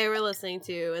music they were listening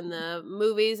to and the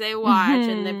movies they watch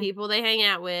and the people they hang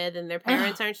out with, and their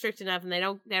parents aren't strict enough, and they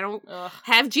don't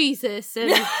have Jesus,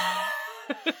 and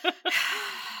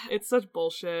it's such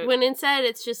bullshit. When instead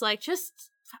it's just like, just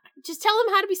tell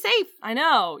them how to be safe. I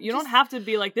know, you don't have to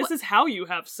be like, this is how you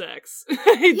have sex. Just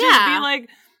be like,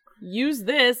 use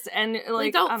this, and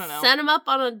like don't I don't know, send them up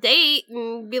on a date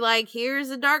and be like, here's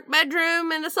a dark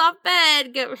bedroom and a soft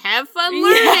bed, go have fun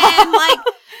learning. Like,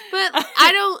 but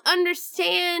I don't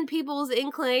understand people's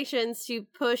inclinations to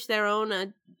push their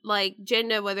own like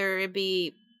agenda, whether it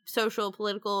be social,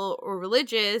 political, or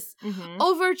religious,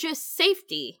 over just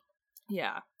safety.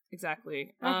 Yeah,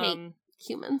 exactly. I hate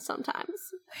humans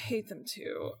sometimes. I hate them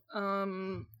too.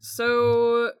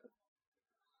 So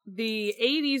the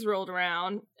 80s rolled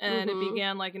around, and it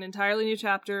began like an entirely new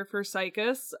chapter for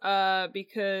Psychus,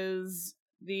 because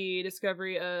the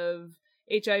discovery of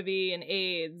HIV and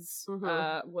AIDS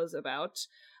was about.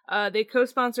 They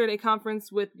co-sponsored a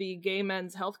conference with the Gay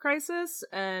Men's Health Crisis,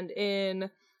 and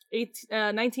in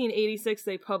 1986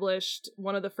 they published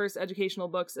one of the first educational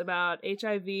books about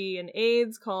HIV and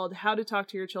AIDS called How to Talk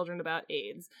to Your Children About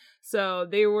AIDS. So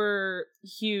they were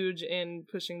huge in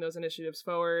pushing those initiatives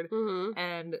forward,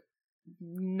 and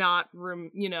not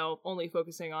only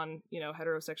focusing on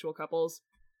heterosexual couples,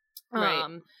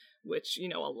 right, which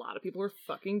a lot of people were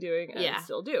fucking doing and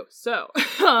still do. So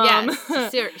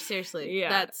seriously,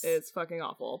 it's fucking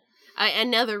awful.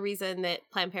 Another reason that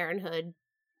Planned Parenthood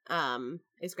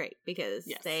is great,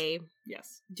 because they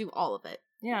do all of it.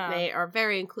 Yeah, they are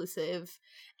very inclusive,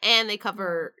 and they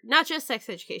cover not just sex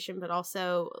education, but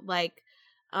also like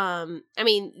I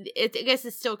guess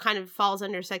it still kind of falls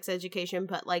under sex education,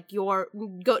 but like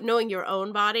knowing your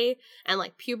own body and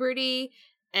like puberty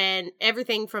and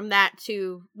everything from that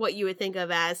to what you would think of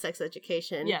as sex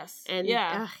education. Yes, and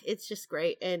it's just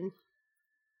great and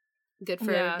good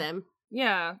for them.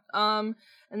 Yeah.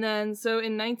 And then, so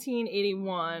in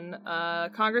 1981,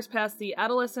 Congress passed the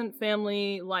Adolescent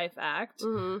Family Life Act,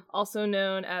 also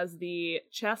known as the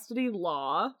Chastity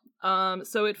Law.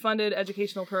 So it funded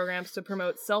educational programs to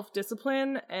promote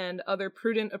self-discipline and other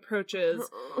prudent approaches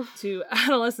to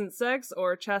adolescent sex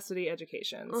or chastity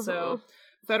education. So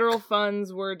federal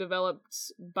funds were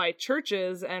developed by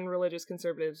churches and religious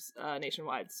conservatives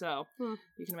nationwide. So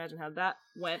you can imagine how that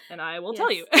went, and I will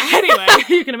tell you. Anyway,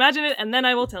 you can imagine it, and then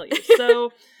I will tell you.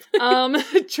 So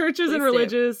churches and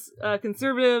religious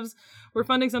conservatives were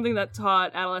funding something that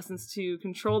taught adolescents to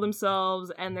control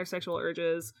themselves and their sexual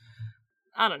urges.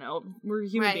 I don't know. We're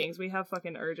human beings. We have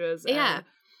fucking urges. And,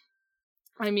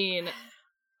 I mean,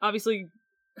 obviously,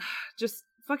 just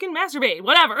fucking masturbate.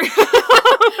 Whatever.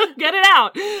 Get it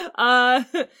out.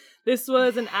 This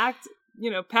was an act,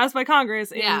 passed by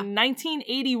Congress in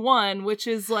 1981, which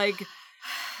is, like,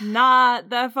 not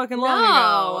that fucking long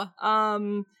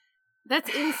ago. That's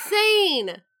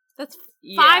insane. That's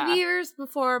 5 years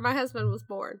before my husband was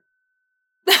born.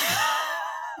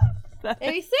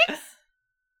 86?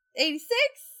 86?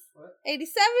 What?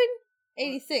 87?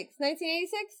 86.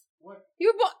 1986? What? You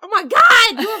were born. Oh my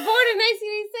god! You were born in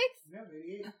 1986? Yeah,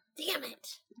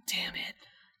 88. Damn it.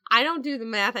 I don't do the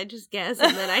math, I just guess,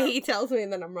 and then he tells me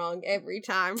that I'm wrong every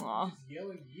time. He's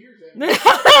yelling years at me. I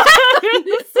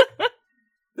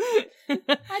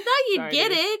thought you'd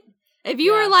get it. If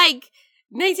you were like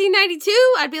 1992,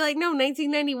 I'd be like, no,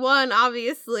 1991,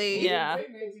 obviously. Yeah. You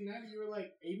didn't say 1990, you were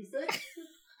like 86?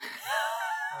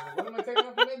 What am I taking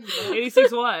off the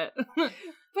 86 what?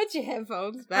 Put your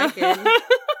headphones back in.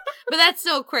 But that's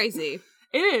still crazy.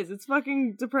 It is. It's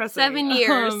fucking depressing. 7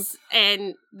 years,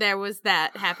 and there was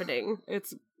that happening.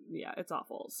 It's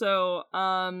awful. So,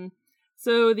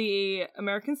 so the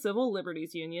American Civil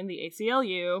Liberties Union, the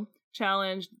ACLU,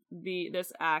 challenged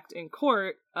this act in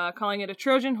court, calling it a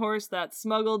Trojan horse that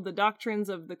smuggled the doctrines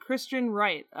of the Christian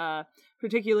right,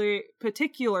 particularly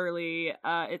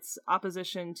its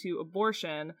opposition to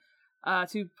abortion,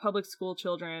 to public school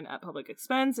children at public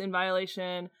expense in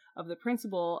violation of the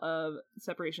principle of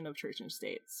separation of church and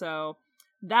state. So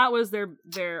that was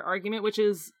their argument, which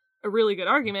is a really good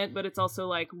argument, but it's also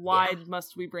like, why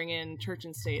must we bring in church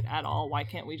and state at all? Why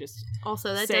can't we just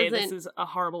say this is a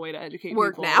horrible way to educate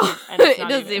work people? Now. And it's it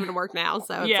doesn't even work now,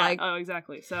 so it's like... Oh,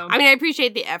 exactly. So I mean, I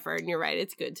appreciate the effort, and you're right,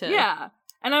 it's good to... Yeah,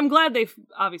 and I'm glad they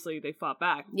fought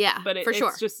back. Yeah, but for sure.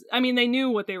 It's just, I mean, they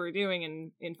knew what they were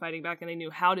doing in fighting back, and they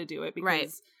knew how to do it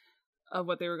because of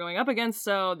what they were going up against,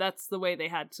 so that's the way they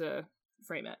had to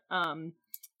frame it. And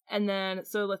then,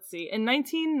 so let's see, in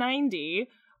 1990...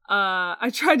 I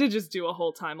tried to just do a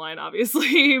whole timeline,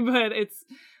 obviously, but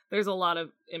there's a lot of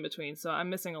in between, so I'm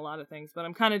missing a lot of things, but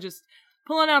I'm kind of just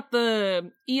pulling out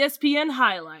the ESPN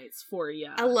highlights for you.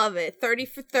 I love it. 30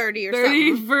 for 30 or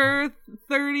 30 something. 30 for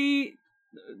 30.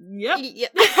 Yep.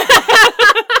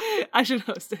 I should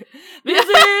host it. This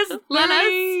is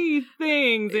 30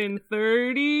 things in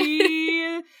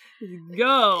 30.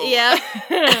 Go. Yep.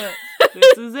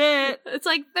 This is it. It's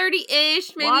like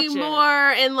 30-ish, maybe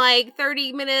more, in like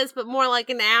 30 minutes, but more like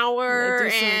an hour,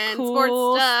 and cool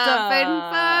sports stuff and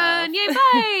fun. Yay,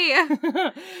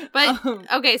 bye! But,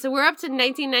 okay, so we're up to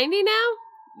 1990 now?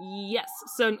 Yes.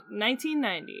 So,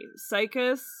 1990,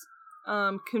 CICUS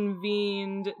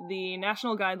convened the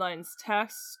National Guidelines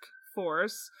Task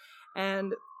Force,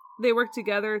 and they worked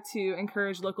together to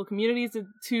encourage local communities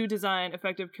to design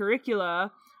effective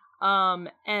curricula.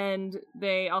 And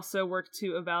they also worked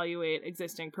to evaluate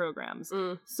existing programs.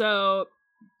 So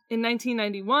in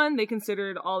 1991, they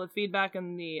considered all the feedback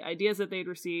and the ideas that they'd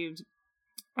received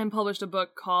and published a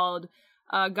book called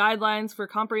Guidelines for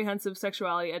Comprehensive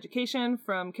Sexuality Education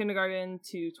from Kindergarten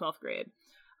to 12th Grade.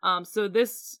 So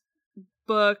this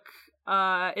book,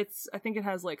 I think it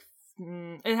has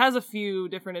it has a few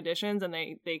different editions, and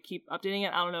they keep updating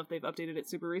it. I don't know if they've updated it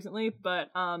super recently,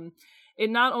 but it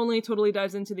not only totally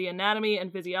dives into the anatomy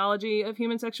and physiology of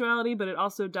human sexuality, but it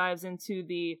also dives into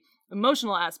the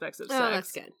emotional aspects of sex. Oh,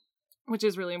 that's good. Which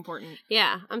is really important.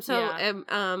 Yeah, I'm so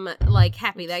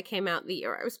happy that came out the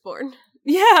year I was born.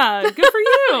 Yeah, good for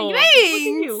you. Thanks. Look at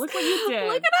you. Look what you did.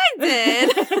 Look what I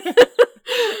did.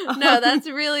 No, that's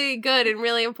really good and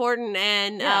really important.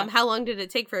 And how long did it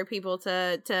take for people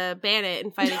to ban it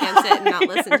and fight against it and not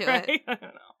listen to it? I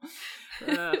don't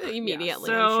know.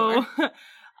 Immediately, I'm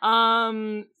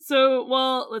sure.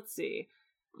 Well, let's see.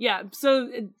 Yeah, so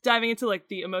diving into like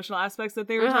the emotional aspects that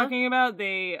they were talking about,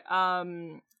 they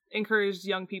encouraged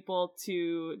young people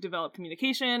to develop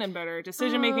communication and better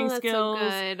decision-making skills,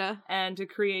 and to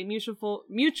create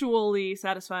mutually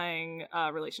satisfying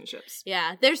relationships.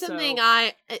 Yeah, there's something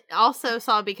I also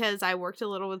saw because I worked a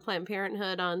little with Planned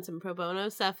Parenthood on some pro bono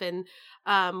stuff, and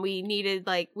we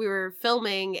were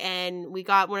filming, and we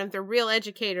got one of the real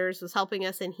educators was helping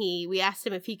us, and we asked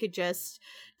him if he could just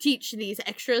teach these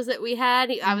extras that we had.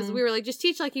 We were like, just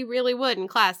teach like you really would in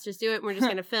class, just do it, and we're just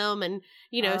gonna film, and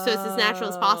so it's as natural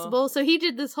as possible. So he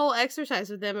did this whole exercise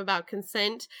with them about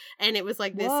consent, and it was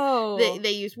like this,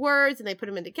 they used words and they put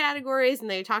them into categories, and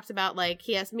they talked about like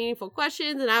he asked meaningful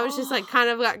questions, and I was just like kind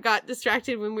of got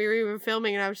distracted when we were even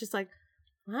filming, and I was just like,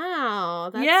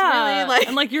 wow, that's really like,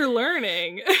 and like you're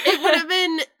learning. It would have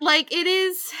been like,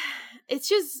 it's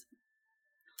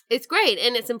great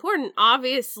and it's important.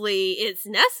 Obviously, it's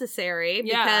necessary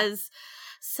because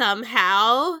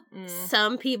somehow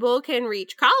some people can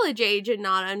reach college age and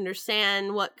not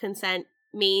understand what consent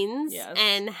means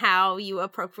and how you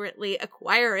appropriately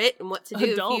acquire it and what to do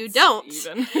if you don't.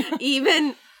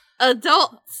 Even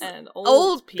adults and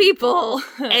old people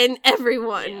and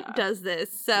everyone does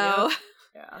this. So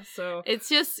so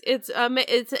it's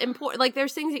important. Like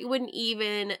there's things that you wouldn't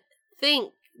even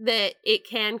think that it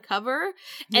can cover,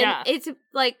 and it's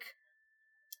like,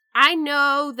 I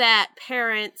know that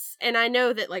parents, and I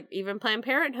know that like even Planned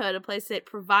Parenthood, a place that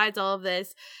provides all of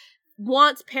this,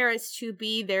 wants parents to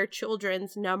be their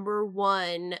children's number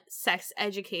one sex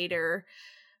educator,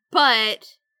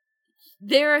 but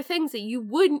there are things that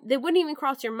wouldn't even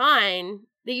cross your mind,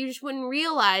 that you just wouldn't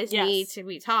realize need to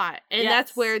be taught. And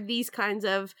that's where these kinds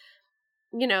of,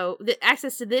 the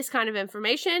access to this kind of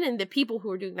information and the people who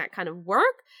are doing that kind of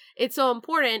work, it's so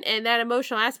important. And that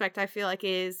emotional aspect, I feel like,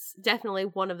 is definitely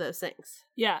one of those things.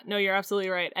 Yeah, no, you're absolutely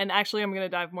right. And actually, I'm going to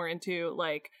dive more into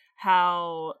like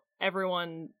how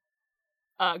everyone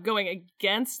going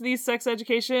against the sex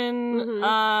education,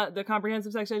 the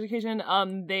comprehensive sex education,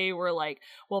 they were like,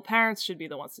 well, parents should be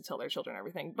the ones to tell their children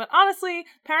everything. But honestly,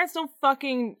 parents don't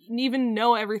fucking even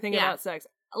know everything about sex.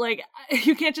 Like,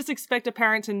 you can't just expect a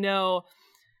parent to know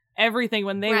everything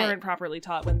when they weren't properly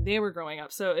taught when they were growing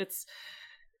up. So it's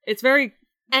very...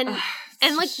 And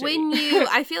like shitty. When you,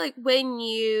 I feel like when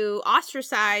you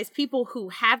ostracize people who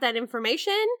have that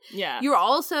information, you're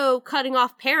also cutting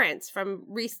off parents from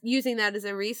using that as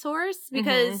a resource,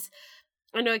 because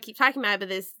I know I keep talking about it, but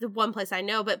this is the one place I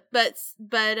know, but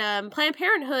Planned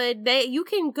Parenthood, you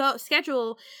can go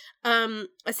schedule a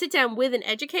sit down with an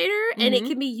educator, and it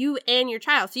can be you and your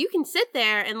child. So you can sit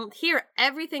there and hear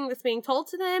everything that's being told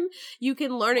to them. You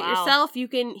can learn it yourself.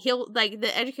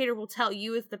 The educator will tell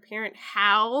you as the parent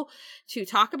how to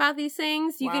talk about these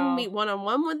things. You can meet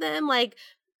one-on-one with them. Like,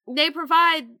 they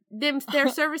provide their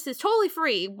services totally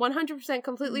free, 100%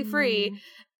 completely free,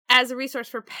 as a resource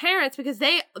for parents, because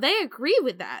they agree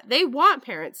with that. They want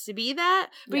parents to be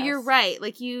that. But you're right.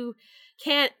 Like, you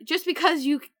can't, just because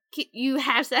you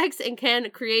have sex and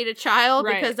can create a child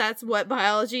because that's what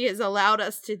biology has allowed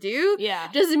us to do,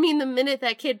 doesn't mean the minute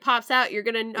that kid pops out you're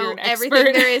gonna know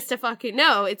everything there is to fucking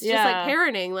know. It's just like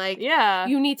parenting. Like,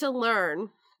 you need to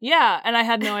learn. Yeah, and I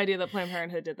had no idea that Planned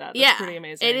Parenthood did that. That's pretty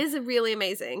amazing. It is really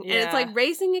amazing. And it's like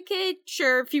raising a kid,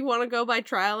 sure, if you want to go by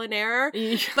trial and error.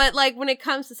 But like when it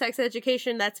comes to sex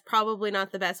education, that's probably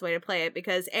not the best way to play it,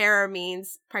 because error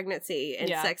means pregnancy and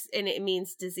sex, and it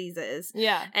means diseases.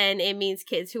 Yeah. And it means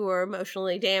kids who are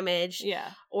emotionally damaged.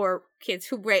 Yeah. Or kids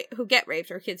who get raped,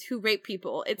 or kids who rape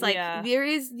people. It's like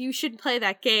you should play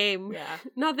that game. Yeah.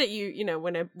 Not that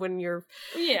when you're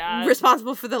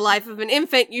responsible for the life of an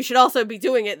infant, you should also be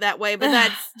doing it that way, but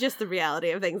that's just the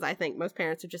reality of things. I think most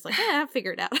parents are just like, I'll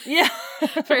figure it out.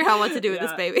 Figure out what to do with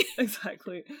this baby.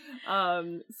 Exactly.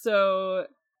 So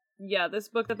this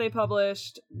book that they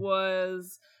published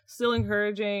was still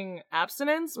encouraging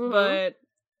abstinence, but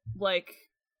like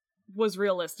was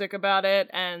realistic about it,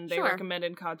 and they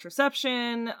recommended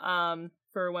contraception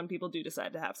for when people do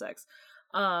decide to have sex.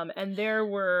 And there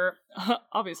were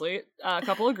obviously a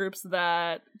couple of groups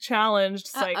that challenged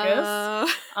Psychus.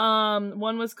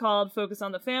 One was called Focus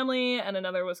on the Family, and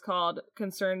another was called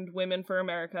Concerned Women for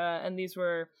America, and these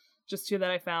were just two that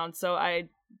I found. So I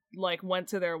like went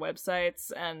to their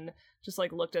websites and just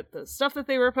like looked at the stuff that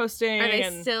they were posting. Are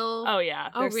they still? Oh yeah.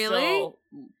 Oh really?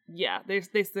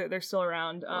 They're still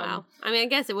around. Wow. I mean, I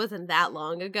guess it wasn't that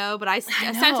long ago, but I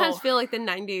sometimes feel like the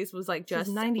 90s was like just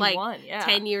 91, like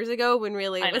 10 years ago, when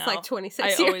really it was like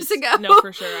 26 years ago. No,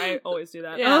 for sure. I always do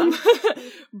that. Yeah.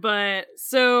 But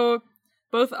so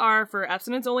both are for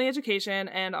abstinence-only education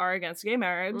and are against gay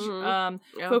marriage.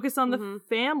 Focus on the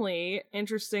Family,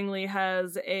 interestingly,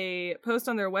 has a post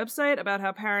on their website about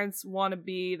how parents want to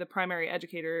be the primary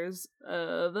educators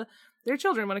of their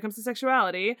children when it comes to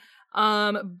sexuality.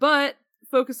 But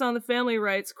Focus on the Family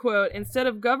writes, quote, instead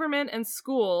of government and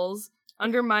schools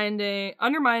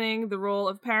undermining the role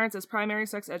of parents as primary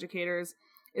sex educators,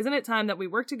 isn't it time that we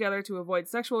work together to avoid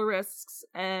sexual risks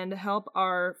and help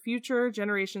our future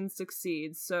generations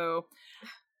succeed? So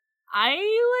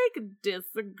I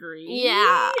disagree.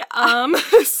 Yeah.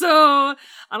 So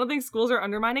I don't think schools are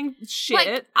undermining shit.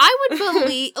 Like,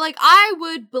 I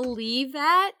would believe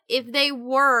that if they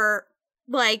were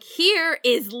like, here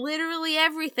is literally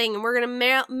everything, and we're gonna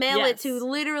mail it to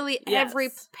literally every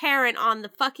parent on the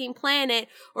fucking planet,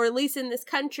 or at least in this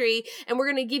country, and we're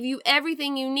gonna give you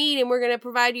everything you need, and we're gonna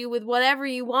provide you with whatever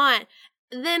you want,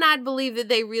 then I'd believe that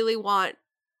they really want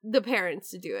the parents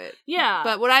to do it. Yeah.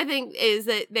 But what I think is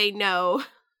that they know.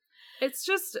 It's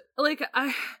just, like,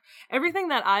 everything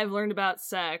that I've learned about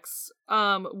sex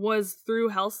was through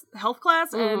health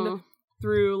class, and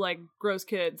through like gross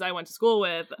kids I went to school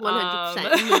with.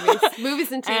 100%.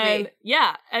 Movies and TV.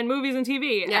 And movies and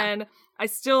TV. Yeah. And I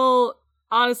still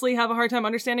honestly have a hard time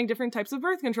understanding different types of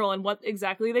birth control and what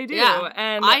exactly they do. Yeah.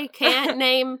 And I can't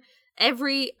name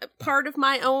every part of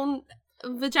my own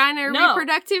vagina or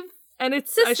reproductive and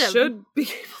it's system. I should be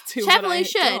able to. Definitely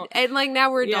should. Don't. And like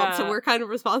now we're adults, so we're kind of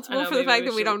responsible for the fact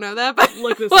that we don't know that. But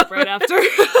look this up right after.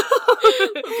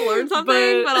 Learn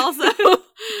something, but also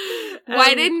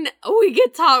why didn't we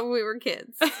get taught when we were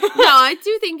kids? No, I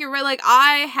do think you're right. Like,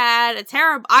 I had a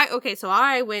terrible. I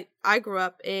grew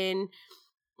up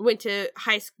went to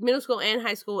middle school and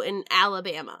high school in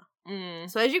Alabama.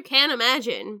 So as you can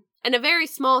imagine, in a very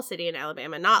small city in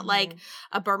Alabama, not like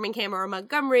a Birmingham or a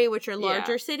Montgomery, which are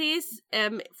larger cities.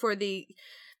 In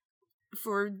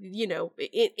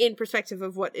perspective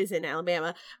of what is in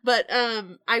Alabama, but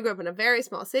I grew up in a very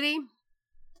small city,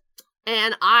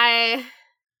 and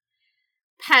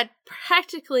had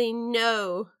practically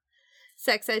no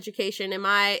sex education. And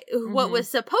what was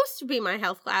supposed to be my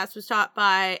health class was taught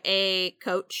by a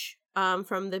coach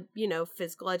from the,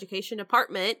 physical education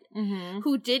department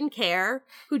who didn't care,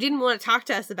 who didn't want to talk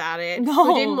to us about it,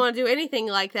 who didn't want to do anything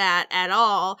like that at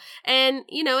all. And,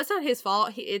 it's not his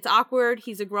fault. It's awkward.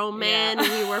 He's a grown man.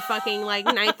 And we were fucking like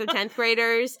 9th or 10th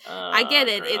graders. I get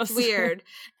it. Gross. It's weird.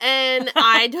 And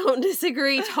I don't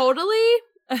disagree totally.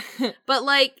 But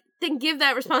then give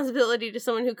that responsibility to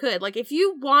someone who could. Like, if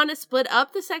you want to split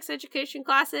up the sex education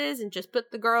classes and just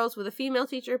put the girls with a female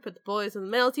teacher, put the boys with a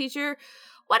male teacher,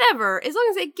 whatever, as long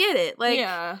as they get it.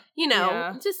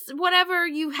 Just whatever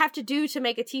you have to do to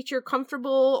make a teacher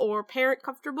comfortable or parent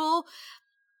comfortable.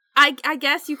 I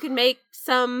guess you can make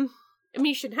some,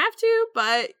 you shouldn't have to,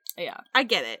 but I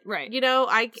get it. Right.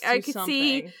 I could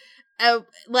see,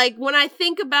 when I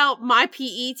think about my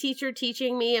PE teacher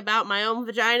teaching me about my own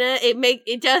vagina,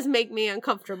 it does make me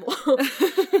uncomfortable.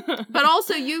 But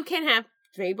also you can have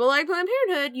people like Planned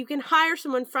Parenthood, you can hire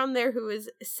someone from there who is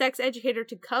a sex educator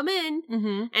to come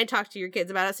in and talk to your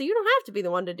kids about it. So you don't have to be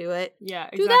the one to do it. Yeah,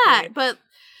 exactly. Do that. But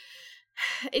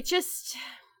it's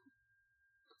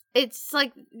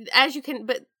like, as you can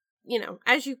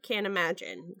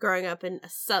imagine, growing up in a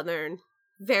southern,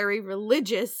 very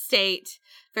religious state,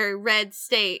 very red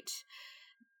state,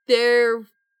 no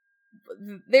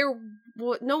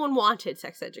one wanted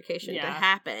sex education to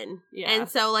happen. Yeah. And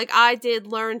so, I did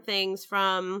learn things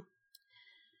from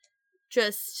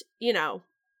just,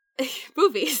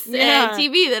 movies and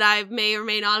TV that I may or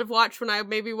may not have watched when I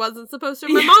maybe wasn't supposed to.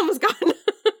 My mom was gone.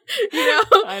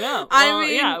 I know.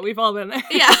 Well, we've all been there.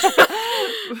 Yeah.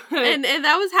 and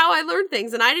that was how I learned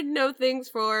things. And I didn't know things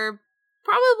for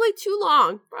probably too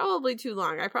long.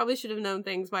 I probably should have known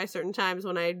things by certain times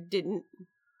when I didn't.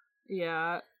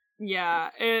 Yeah. Yeah,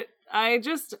 I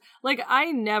just,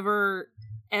 I never,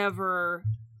 ever,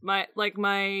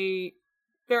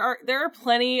 there are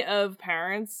plenty of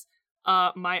parents,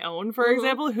 my own, for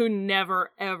example, who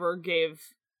never, ever gave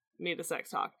me the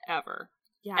sex talk, ever.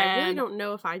 Yeah, I really don't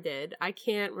know if I did. I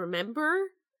can't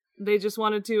remember. They just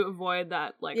wanted to avoid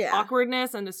that,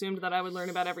 awkwardness and assumed that I would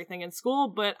learn about everything in school,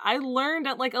 but I learned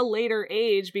at, a later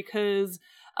age because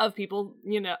of people,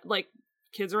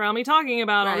 kids around me talking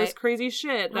about all this crazy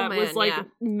shit that was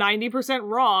 90%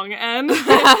 wrong. And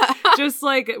just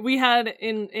we had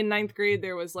in 9th grade,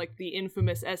 there was the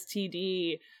infamous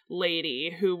STD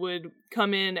lady who would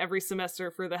come in every semester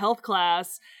for the health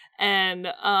class and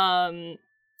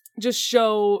just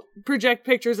project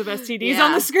pictures of STDs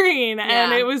on the screen.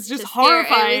 And it was just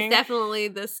horrifying. It was definitely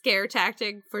the scare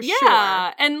tactic for sure.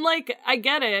 Yeah. And I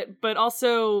get it, but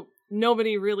also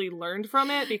nobody really learned from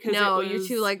it because you're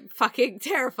too fucking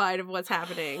terrified of what's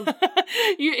happening.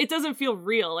 It doesn't feel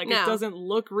real. It doesn't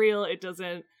look real. It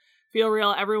doesn't feel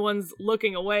real. Everyone's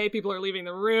looking away. People are leaving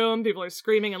the room. People are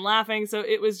screaming and laughing. So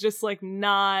it was just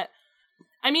not.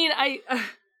 I mean,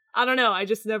 I don't know. I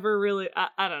just never really.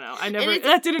 I don't know.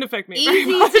 That didn't affect me very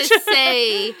much. Easy to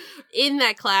say in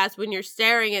that class when you're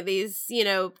staring at these,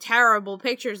 terrible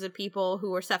pictures of people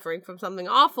who are suffering from something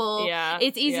awful. Yeah,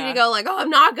 it's easy to go I'm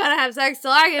not gonna have sex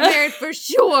till I get married for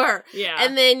sure. Yeah,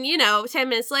 and then 10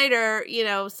 minutes later,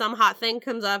 some hot thing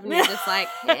comes up and you're just hey.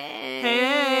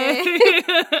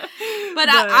 But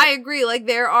I agree.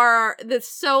 There's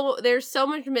so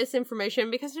much misinformation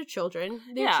because they're children.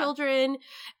 They're children.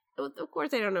 Of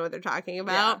course, I don't know what they're talking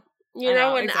about. Yeah.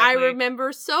 And exactly. I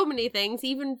remember so many things,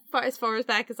 even as far as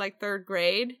back as 3rd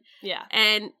grade. Yeah.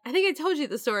 And I think I told you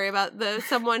the story about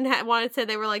someone wanted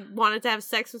to have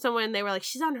sex with someone, and they were like,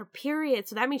 she's on her period,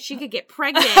 so that means she could get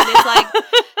pregnant. And it's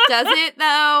does it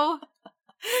though?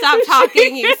 Stop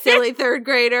talking, you silly 3rd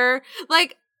grader.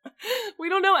 We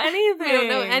don't know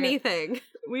anything.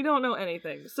 We don't know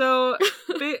anything. So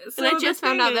and I just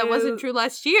found out that wasn't true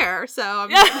last year. So I'm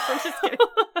just kidding.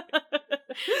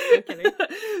 I'm kidding.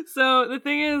 So the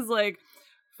thing is,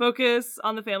 Focus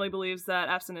on the Family believes that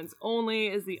abstinence only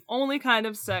is the only kind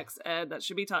of sex ed that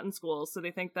should be taught in schools. So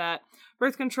they think that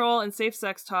birth control and safe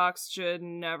sex talks should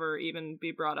never even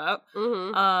be brought up.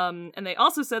 Mm-hmm. And they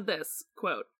also said this,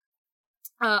 quote,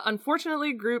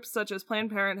 unfortunately, groups such as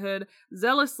Planned Parenthood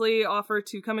zealously offer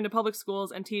to come into public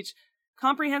schools and teach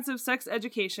comprehensive sex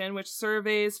education, which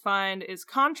surveys find is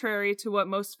contrary to what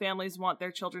most families want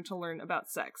their children to learn about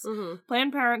sex. Mm-hmm.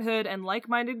 Planned Parenthood and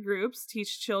like-minded groups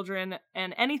teach children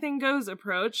an anything-goes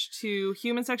approach to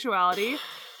human sexuality,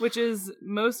 which is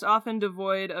most often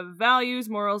devoid of values,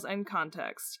 morals, and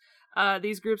context.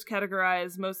 These groups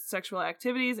categorize most sexual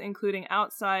activities, including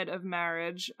outside of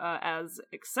marriage, as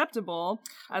acceptable,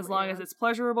 as long as it's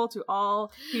pleasurable to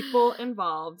all people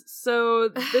involved. So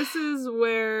this is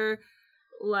where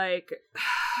like,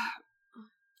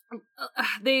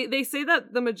 they say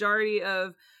that the majority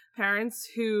of parents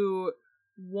who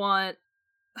want,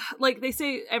 like, they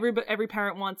say every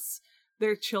parent wants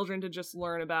their children to just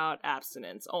learn about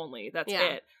abstinence only. That's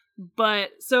it.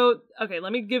 But, so, okay,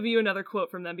 let me give you another quote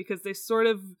from them, because they sort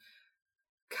of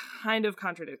kind of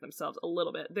contradict themselves a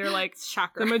little bit. They're like,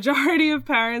 shocker. The majority of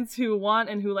parents who want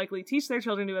and who likely teach their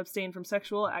children to abstain from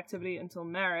sexual activity until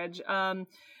marriage.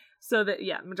 So that,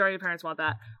 yeah, majority of parents want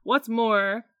that. What's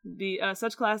more, the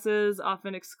such classes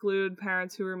often exclude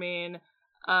parents who remain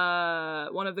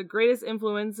one of the greatest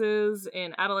influences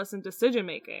in adolescent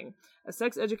decision-making. A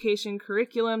sex education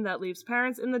curriculum that leaves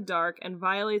parents in the dark and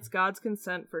violates God's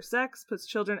consent for sex puts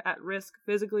children at risk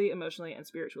physically, emotionally, and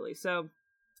spiritually. So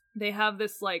they have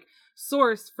this, like,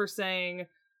 source for saying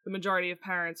the majority of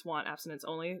parents want abstinence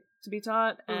only to be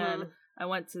taught, and I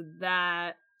went to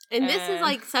that. And this is,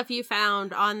 like, stuff you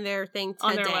found on their thing today.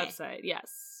 On their website,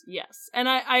 yes. And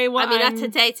I mean, not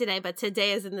today, but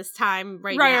today is in this time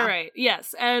right now. Right,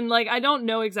 yes. And, like, I don't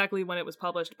know exactly when it was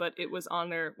published, but it was on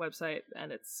their website,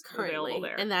 and it's currently available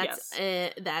there. And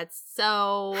that's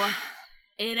so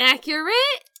inaccurate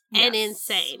and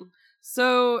insane.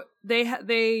 So they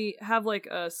have, like,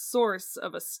 a source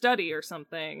of a study or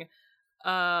something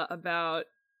about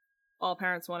all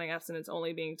parents wanting abstinence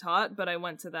only being taught, but I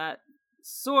went to that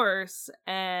source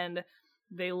and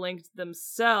they linked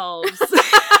themselves.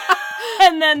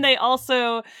 And then they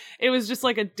also, it was just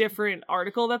like a different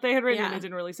article that they had written and it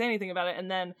didn't really say anything about it.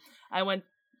 And then I went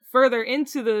further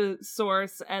into the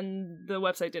source and the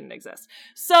website didn't exist.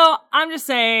 So I'm just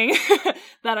saying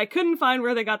that I couldn't find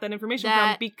where they got that information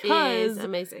from, because is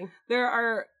amazing. There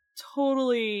are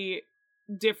totally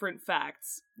different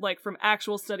facts, like from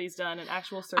actual studies done and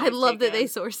actual surveys. I love that they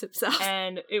source themselves.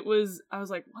 And I was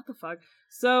like, what the fuck?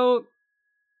 So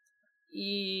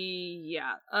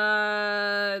yeah,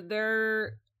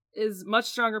 there is much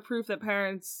stronger proof that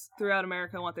parents throughout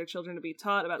America want their children to be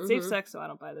taught about safe sex, so I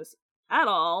don't buy this at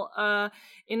all.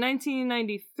 In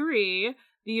 1993,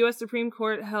 the U.S. Supreme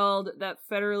Court held that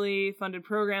federally funded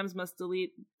programs must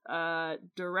delete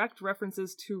direct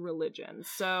references to religion.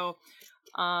 So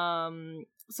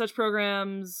such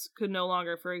programs could no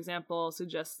longer, for example,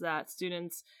 suggest that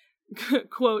students,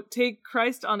 quote, take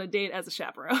Christ on a date as a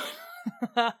chaperone.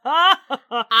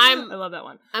 I love that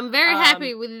one. I'm very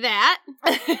happy with that.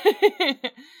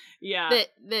 Yeah.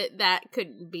 That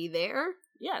could be there.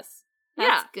 Yes.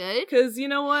 That's good. Because you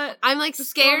know what? I'm like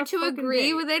scared to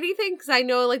agree with anything, because I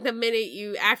know like the minute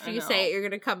after you say it, you're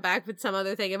going to come back with some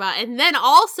other thing about it. And then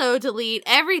also delete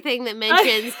everything that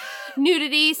mentions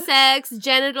nudity, sex,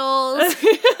 genitals,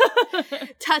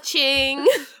 touching.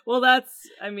 Well, that's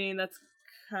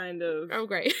kind of... Oh,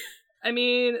 great. I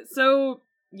mean, so...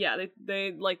 Yeah,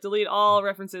 they like delete all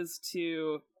references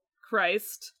to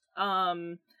Christ.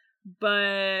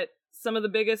 But some of the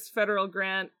biggest federal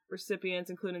grant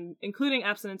recipients, including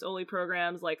abstinence-only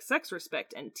programs like Sex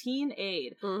Respect and Teen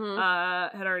Aid,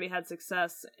 had already had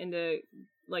success into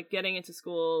like getting into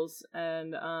schools,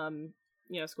 and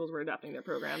schools were adopting their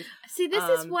programs. See, this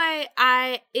is why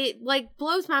it like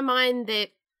blows my mind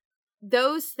that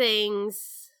those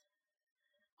things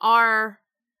are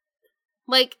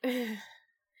like.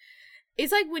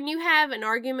 It's like when you have an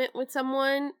argument with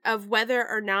someone of whether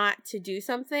or not to do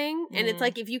something, and it's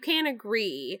like if you can't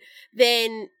agree,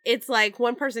 then it's like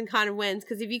one person kind of wins,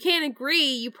 because if you can't agree,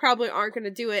 you probably aren't going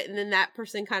to do it, and then that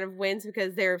person kind of wins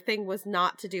because their thing was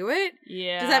not to do it.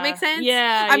 Yeah. Does that make sense?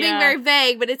 Yeah. I'm being very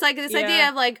vague, but it's like this idea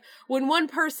of like when one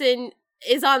person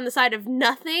is on the side of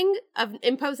nothing, of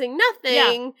imposing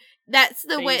nothing, that's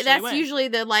the way, that's usually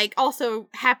the like also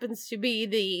happens to be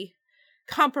the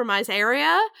compromise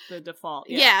area, the default.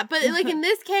 But like in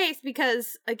this case,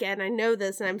 because again I know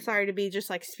this and I'm sorry to be just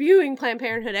like spewing Planned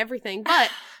Parenthood everything, but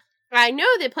I know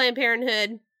that Planned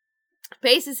Parenthood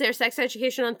bases their sex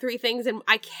education on 3 things, and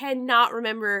I cannot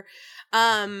remember.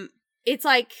 It's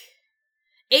like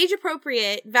age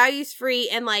appropriate, values free,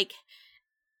 and like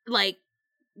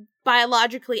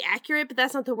biologically accurate, but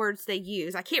that's not the words they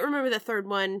use. I can't remember the third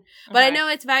one, but I know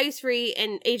it's values free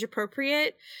and age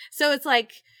appropriate. So it's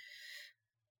like,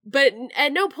 but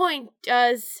at no point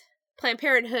does Planned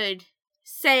Parenthood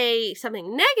say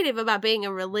something negative about being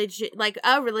a religion, like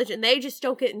a religion. They just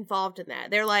don't get involved in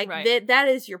that. They're like, that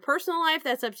is your personal life.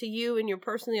 That's up to you and your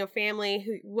personal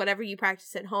family, whatever you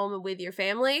practice at home and with your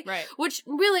family. Right. Which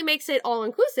really makes it all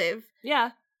inclusive.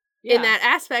 Yeah. In that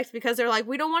aspect, because they're like,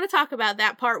 we don't want to talk about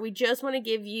that part. We just want to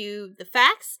give you the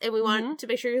facts, and we want to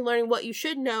make sure you're learning what you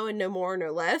should know and no more,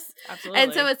 no less. Absolutely.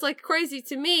 And so it's like crazy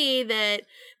to me that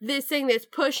this thing that's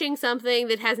pushing something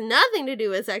that has nothing to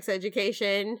do with sex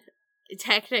education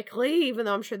technically, even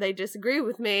though I'm sure they disagree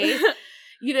with me,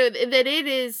 you know, that it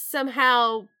is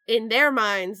somehow in their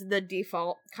minds the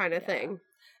default kind of thing.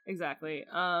 Exactly.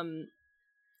 And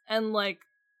like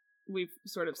we've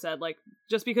sort of said, like,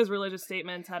 just because religious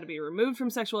statements had to be removed from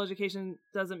sexual education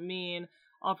doesn't mean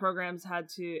all programs had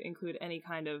to include any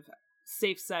kind of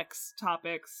safe sex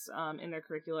topics in their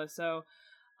curricula. So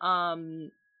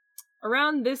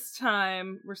around this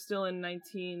time, we're still in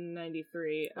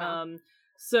 1993. Wow.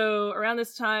 So around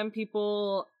this time,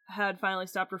 people had finally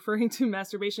stopped referring to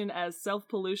masturbation as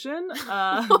self-pollution,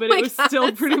 but it was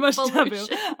still pretty much taboo.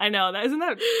 I know, isn't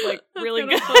that like really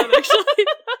good? Fun, actually.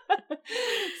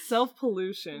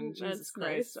 Self-pollution, Jesus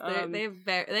Christ. Nice.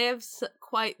 They have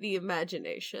quite the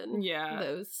imagination. Yeah.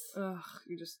 Those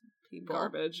you just people.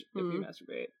 garbage if you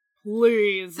masturbate.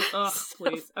 Please.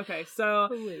 Please. Okay, so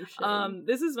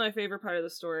this is my favorite part of the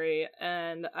story,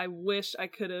 and I wish I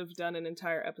could have done an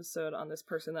entire episode on this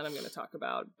person that I'm going to talk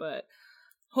about, but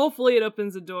hopefully it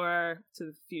opens a door to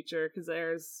the future,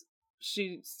 because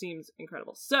she seems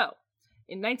incredible. So,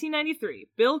 in 1993,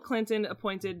 Bill Clinton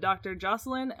appointed Dr.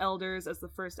 Jocelyn Elders as the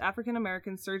first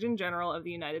African-American Surgeon General of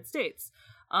the United States,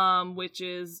 which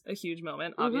is a huge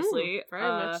moment, obviously. Very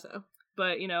much so.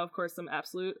 But, you know, of course, some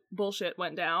absolute bullshit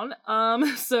went down.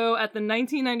 So at the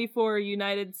 1994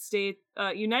 United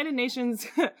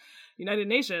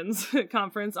Nations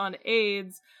Conference on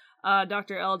AIDS,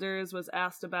 Dr. Elders was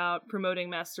asked about promoting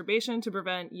masturbation to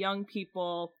prevent young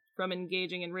people from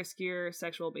engaging in riskier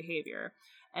sexual behavior.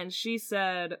 And she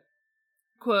said,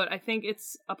 quote, "I think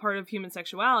it's a part of human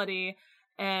sexuality,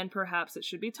 and perhaps it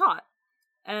should be taught."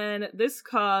 And this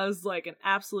caused, like, an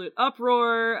absolute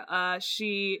uproar.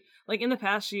 She, like, in the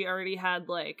past, she already had,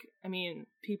 like, I mean,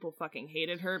 people fucking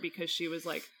hated her because she was,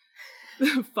 like,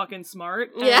 fucking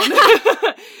smart. Yeah.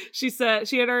 And she said,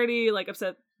 she had already, like,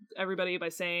 upset everybody by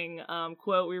saying,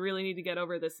 quote, "We really need to get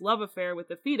over this love affair with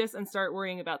the fetus and start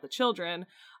worrying about the children,"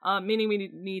 meaning we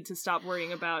need to stop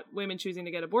worrying about women choosing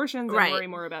to get abortions and worry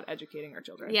more about educating our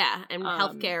children. Yeah, and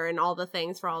healthcare and all the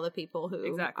things for all the people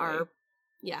who are,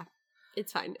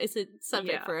 it's fine. It's a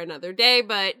subject for another day,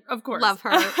 but of course, love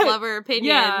her opinions.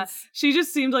 Yeah, she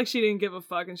just seemed like she didn't give a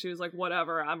fuck, and she was like,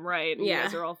 whatever, I'm right. And you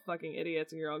guys are all fucking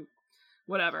idiots, and you're all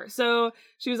whatever. So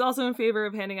she was also in favor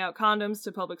of handing out condoms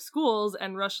to public schools,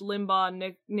 and Rush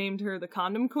Limbaugh named her the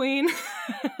Condom Queen.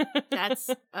 That's,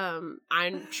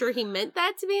 I'm sure he meant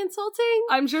that to be insulting.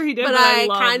 I'm sure he did, but I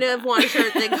kind of want a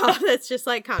shirt that's just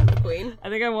like Condom Queen. I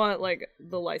think I want, like,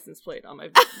 the license plate on my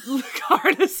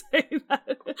car to say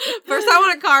that. First I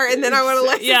want a car, and then I want a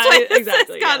license plate that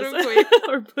exactly, says Condom Queen.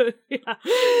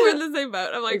 We're in the same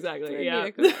boat. I'm like, exactly, yeah.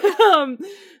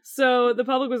 So the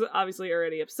public was obviously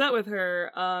already upset with her.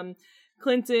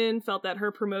 Clinton felt that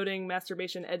her promoting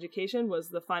masturbation education was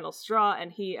the final straw,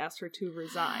 and he asked her to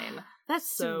resign. That's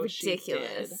so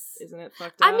ridiculous. Isn't it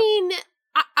fucked up? I mean,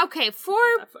 okay, for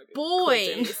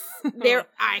boys, there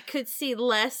I could see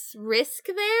less risk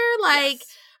there, like,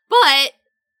 but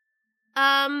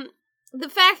the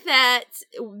fact that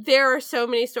there are so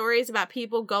many stories about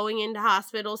people going into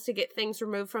hospitals to get things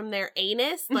removed from their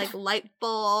anus, like light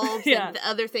bulbs and the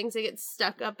other things that get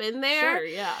stuck up in there. Sure,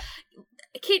 yeah.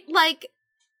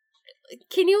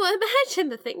 Can you imagine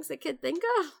the things they could think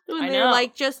of when they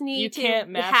like just need to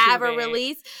have a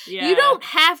release? Yeah. You don't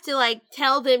have to like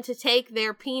tell them to take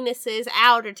their penises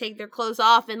out or take their clothes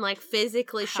off and like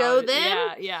physically show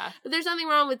them. Yeah. But there's nothing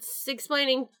wrong with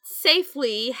explaining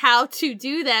safely how to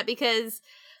do that, because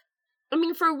I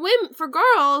mean, for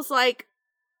girls, like,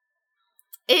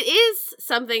 it is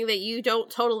something that you don't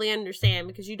totally understand,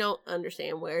 because you don't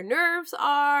understand where nerves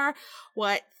are,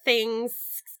 what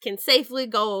things can safely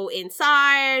go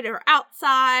inside or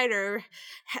outside, or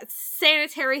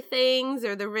sanitary things,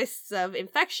 or the risks of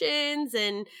infections,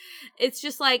 and it's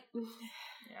just like,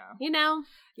 you know,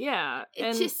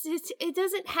 it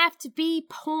doesn't have to be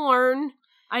porn.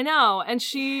 I know, and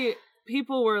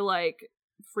people were like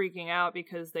freaking out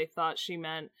because they thought she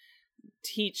meant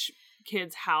teach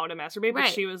kids how to masturbate, but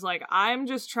she was like, I'm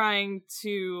just trying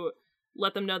to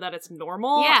let them know that it's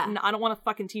normal. And I don't want to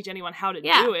fucking teach anyone how to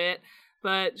do it.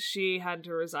 But she had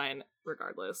to resign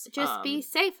regardless. Just be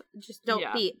safe. Just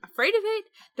don't be afraid of it.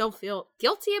 Don't feel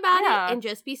guilty about it, and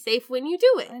just be safe when you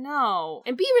do it. I know.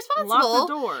 And be responsible. Lock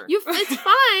the door. It's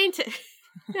fine to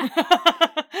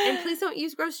and please don't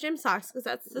use gross gym socks, because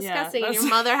that's disgusting, and your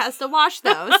mother has to wash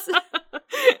those.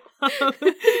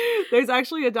 There's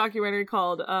actually a documentary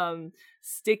called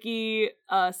Sticky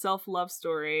Self-Love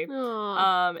Story.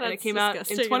 And it came out in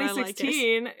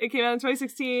 2016. It came out in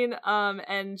 2016,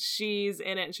 and she's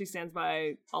in it, and she stands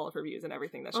by all of her views and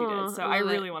everything that she did. So I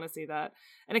really want to see that.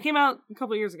 And it came out a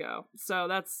couple years ago, so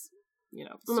that's you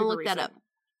know, I'm gonna look that up.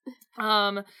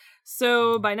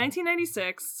 So by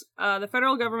 1996, the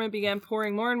federal government began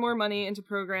pouring more and more money into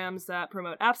programs that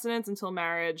promote abstinence until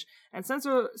marriage and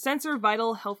censor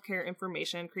vital healthcare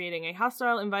information, creating a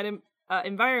hostile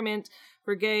environment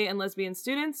for gay and lesbian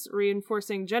students,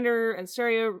 reinforcing gender and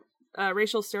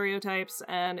racial stereotypes,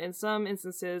 and in some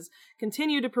instances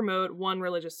continue to promote one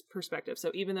religious perspective.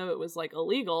 So even though it was like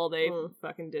illegal, they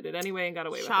fucking did it anyway and got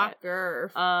away with it.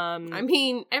 Shocker. I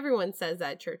mean, everyone says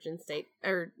that church and state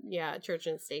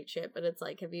shit, but it's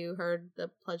like, have you heard the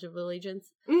Pledge of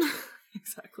Allegiance?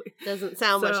 Exactly. Doesn't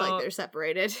sound much like they're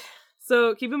separated.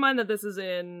 So keep in mind that this is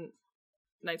in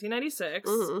 1996.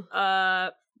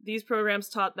 These programs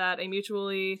taught that a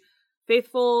mutually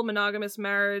faithful monogamous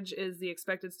marriage is the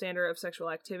expected standard of sexual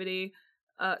activity,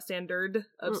 and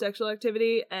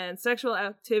sexual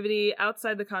activity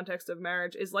outside the context of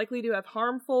marriage is likely to have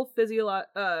harmful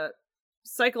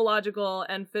psychological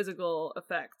and physical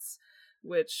effects,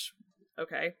 which,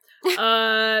 okay.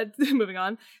 Moving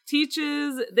on.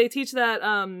 They teach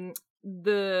that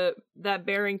that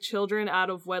bearing children out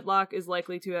of wedlock is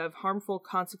likely to have harmful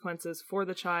consequences for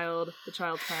the child's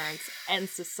parents, and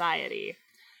society.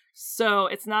 So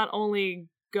it's not only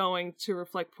going to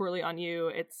reflect poorly on you,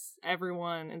 it's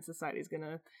everyone in society is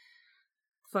gonna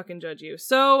fucking judge you.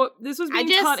 So this was being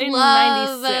taught in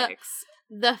 96.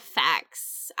 The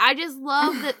facts. I just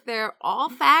love that they're all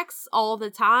facts all the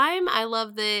time. I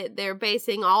love that they're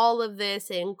basing all of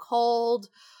this in cold,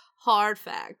 hard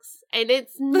facts. And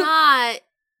it's not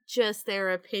just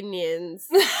their opinions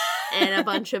and a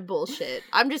bunch of bullshit.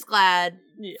 I'm just glad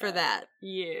for that.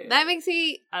 Yeah. That makes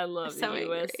me I love so the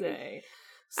angry. USA.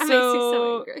 That makes me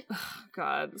so angry. Oh,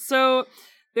 God. So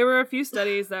there were a few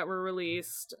studies that were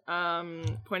released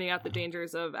pointing out the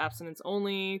dangers of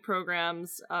abstinence-only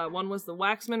programs. One was the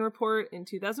Waxman Report in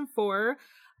 2004.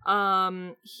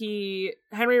 Henry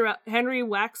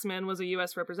Waxman was a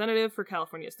U.S. representative for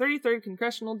California's 33rd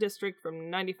Congressional District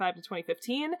from 1995 to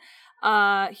 2015.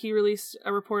 He released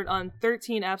a report on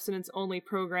 13 abstinence-only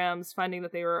programs, finding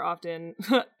that they were often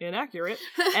inaccurate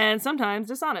and sometimes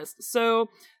dishonest. So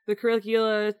the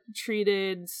curricula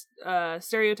treated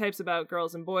stereotypes about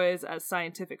girls and boys as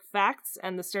scientific facts,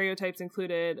 and the stereotypes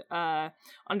included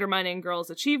undermining girls'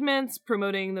 achievements,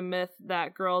 promoting the myth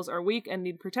that girls are weak and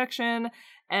need protection,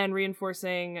 and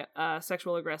reinforcing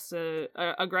sexual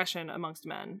aggression amongst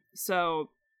men. So,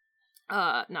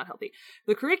 not healthy.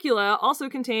 The curricula also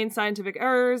contained scientific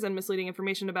errors and misleading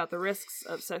information about the risks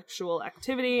of sexual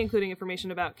activity, including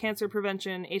information about cancer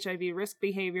prevention, HIV risk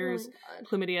behaviors,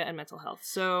 chlamydia, and mental health.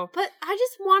 So, but I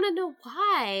just want to know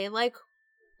why. Like,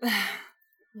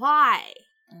 why?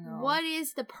 I know. What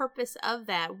is the purpose of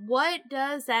that? What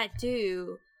does that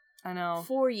do? I know.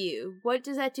 For you? What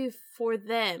does that do for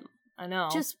them? I know.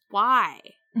 Just why?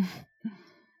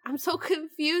 I'm so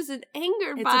confused and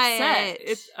angered by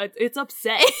it. It's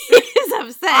upset. It is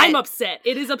upset. I'm upset.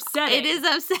 It is upsetting. It is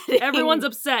upsetting. Everyone's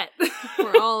upset.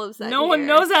 We're all upset. No one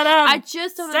knows how to have I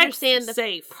just don't understand the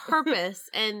safe. purpose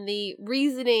and the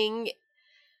reasoning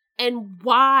and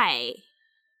why.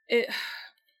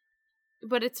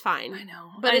 But it's fine. I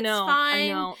know. But it's fine. I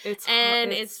know. It's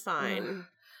fine.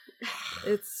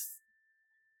 It's...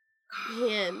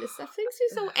 Man, this stuff makes me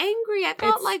so angry. I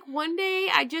thought like one day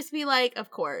I'd just be like,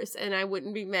 of course, and I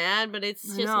wouldn't be mad, but it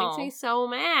just makes me so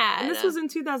mad. And this was in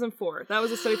 2004. That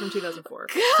was a study from 2004.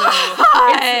 God!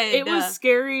 So it was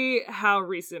scary how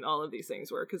recent all of these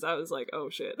things were, because I was like, oh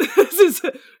shit,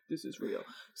 this is real.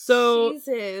 So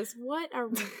Jesus, what are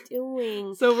we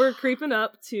doing? So we're creeping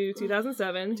up to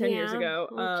 2007, 10 years ago.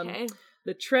 Okay.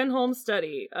 The Trenholm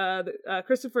study.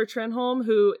 Christopher Trenholm,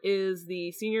 who is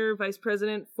the senior vice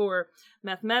president for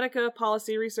Mathematica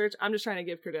Policy Research. I'm just trying to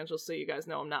give credentials so you guys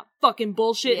know I'm not fucking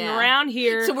bullshitting around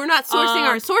here. So we're not sourcing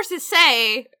our sources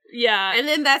say. Yeah. And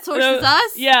then that sources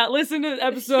us? Yeah, listen to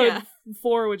episode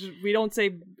 4, which we don't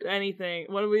say anything.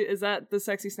 Is that the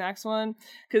Sexy Snacks one?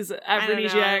 Because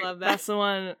Aphrodisiac, that's the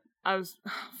one... I was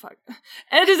fuck.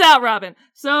 Edit this out, Robin.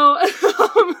 So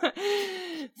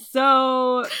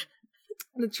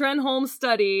the Trenholm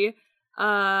study,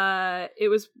 Trenholm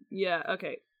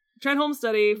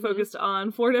study focused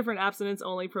on 4 different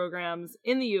abstinence-only programs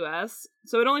in the U.S.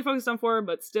 So it only focused on 4,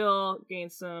 but still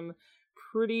gained some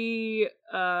pretty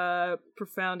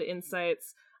profound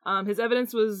insights. His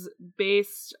evidence was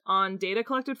based on data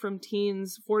collected from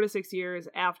teens 4 to 6 years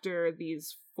after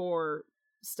these 4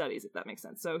 studies, if that makes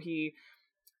sense. So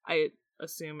I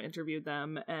assume, interviewed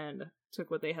them and took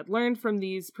what they had learned from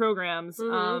these programs.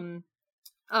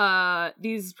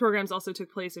 These programs also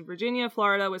took place in Virginia,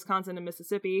 Florida, Wisconsin, and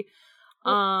Mississippi.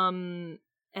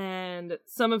 And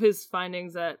some of his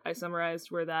findings that I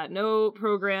summarized were that no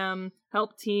program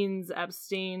helped teens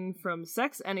abstain from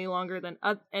sex any longer than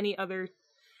other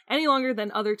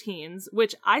teens,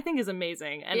 which I think is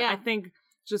amazing. And I think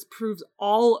just proves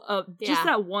all of just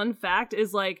that one fact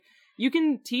is like, you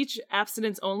can teach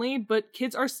abstinence only, but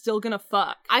kids are still gonna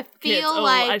fuck. I feel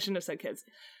like I shouldn't have said kids.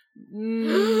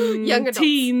 Young adults.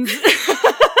 Teens.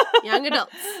 Young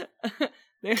adults.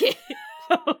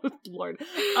 Oh, Lord.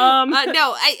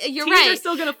 No, you're teens right. Are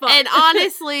still gonna fuck. And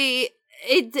honestly,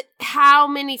 how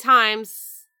many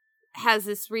times has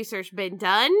this research been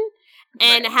done?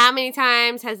 And how many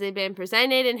times has it been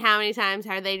presented? And how many times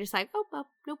are they just like, oh, well,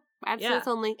 nope, abstinence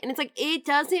only? And it's like, it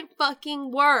doesn't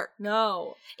fucking work.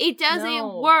 No. It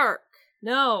doesn't work.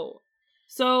 No.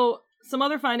 So, some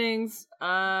other findings.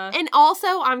 And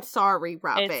also, I'm sorry,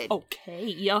 Robin. It's okay.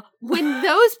 Yeah. When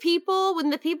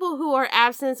the people who are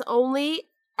abstinence only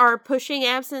are pushing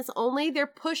abstinence only, they're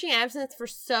pushing abstinence for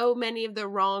so many of the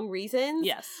wrong reasons.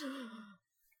 Yes.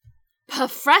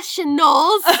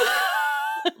 Professionals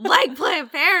like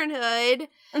Planned Parenthood,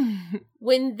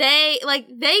 when they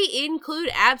include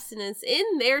abstinence in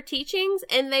their teachings,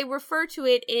 and they refer to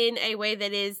it in a way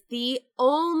that is the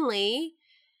only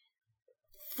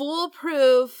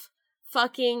foolproof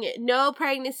fucking no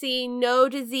pregnancy, no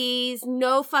disease,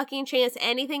 no fucking chance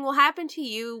anything will happen to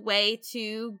you way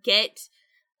to get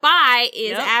by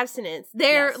is abstinence.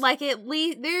 They're like, at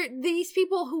least these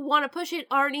people who want to push it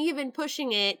aren't even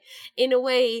pushing it in a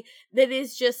way that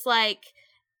is just like,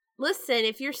 listen,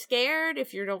 if you're scared,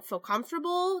 if you don't feel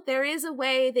comfortable, there is a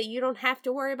way that you don't have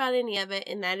to worry about any of it,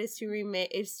 and that is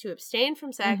to abstain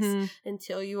from sex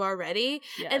until you are ready.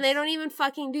 Yes. And they don't even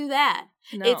fucking do that.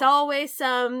 No. It's always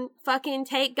some fucking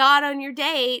take God on your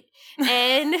date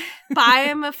and buy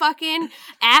him a fucking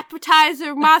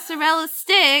appetizer mozzarella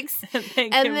sticks and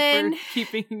thank him for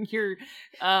keeping your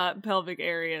pelvic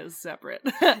areas separate.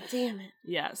 God damn it.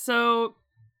 Yeah, so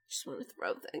just want to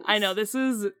throw things. I know this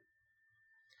is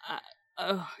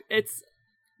it's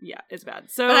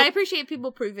bad. So, but I appreciate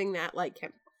people proving that, like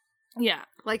him. Yeah,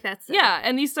 like that's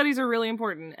and these studies are really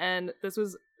important. And this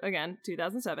was again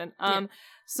 2007.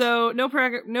 So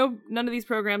none of these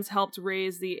programs helped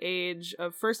raise the age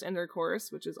of first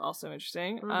intercourse, which is also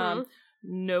interesting.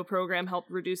 No program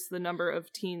helped reduce the number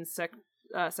of teen sex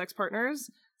partners.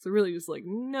 So really just like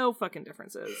no fucking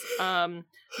differences.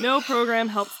 No program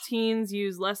helps teens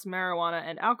use less marijuana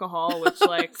and alcohol, which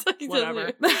like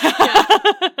whatever.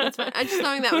 That's fine. I'm just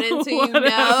throwing that one in so you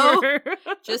know.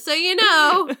 Just so you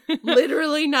know,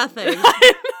 literally nothing.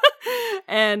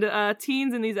 And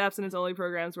teens in these abstinence-only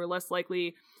programs were less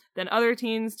likely than other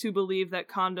teens to believe that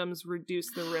condoms reduce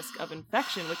the risk of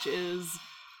infection, which is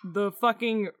the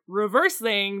fucking reverse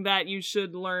thing that you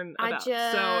should learn about. So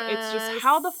it's just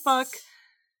how the fuck...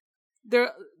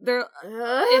 They're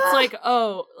it's like,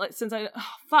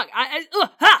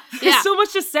 there's so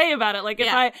much to say about it. Like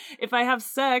if I have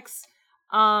sex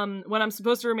when I'm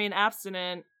supposed to remain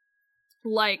abstinent,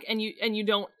 like and you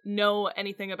don't know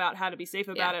anything about how to be safe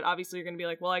about it, obviously you're gonna be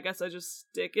like, well, I guess I just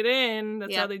stick it in.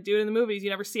 That's how they do it in the movies.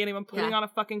 You never see anyone putting on a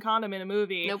fucking condom in a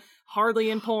movie. Nope. Hardly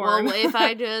in porn. Well, if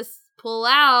I just pull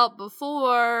out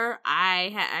before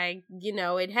I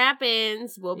it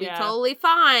happens, we'll be totally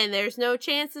fine. There's no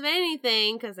chance of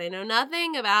anything because I know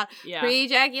nothing about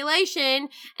pre-ejaculation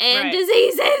and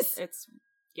diseases. It's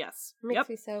makes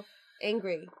me so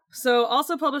angry. So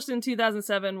also published in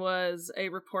 2007 was a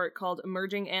report called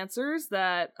Emerging Answers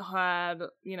that had,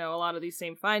 a lot of these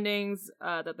same findings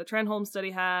that the Trenholm study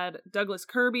had. Douglas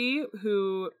Kirby,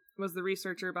 who was the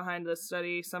researcher behind this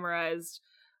study, summarized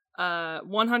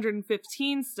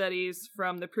 115 studies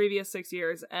from the previous 6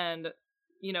 years, and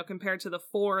compared to the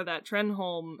 4 that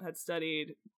Trenholm had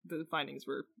studied, the findings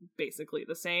were basically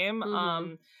the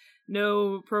same.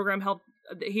 No program helped.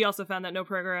 He also found that no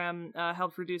program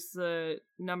helped reduce the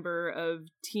number of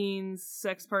teens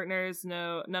sex partners.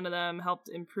 None of them helped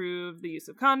improve the use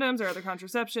of condoms or other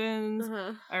contraceptions.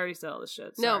 I already said all this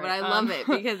shit. Sorry. No, but I love it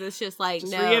because it's just like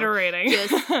just reiterating,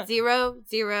 just 0,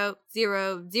 0,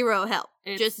 0, 0 help.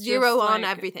 Just zero on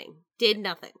everything. Did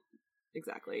nothing.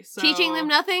 Exactly. So, teaching them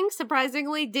nothing,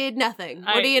 surprisingly, did nothing.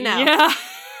 What do you know? Yeah,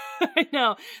 I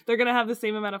know. They're gonna have the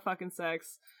same amount of fucking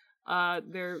sex.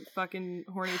 They're fucking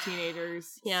horny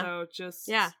teenagers. Yeah. So just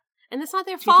and it's not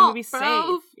their fault, to be bro.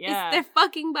 Safe. Yeah. It's their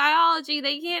fucking biology.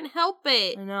 They can't help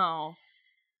it. I know.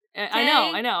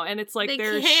 I know. And it's like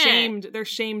they're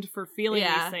shamed for feeling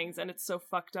these things, and it's so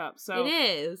fucked up. So it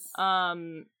is.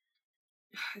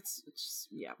 It's just,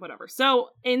 whatever. So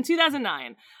in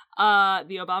 2009,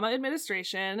 The Obama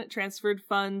administration transferred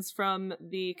funds from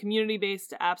the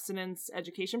community-based abstinence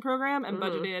education program and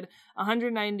budgeted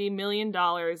 $190 million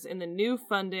in the new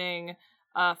funding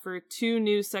for 2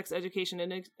 new sex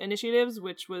education initiatives,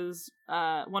 which was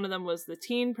one of them was the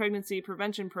Teen Pregnancy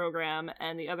Prevention Program,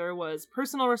 and the other was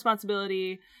Personal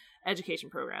Responsibility Education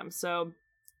Program. So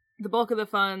the bulk of the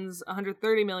funds,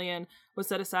 $130 million, was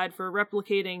set aside for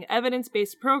replicating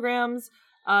evidence-based programs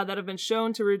that have been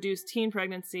shown to reduce teen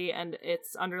pregnancy and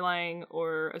its underlying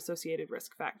or associated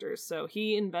risk factors. So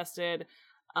he invested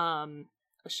a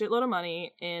shitload of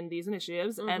money in these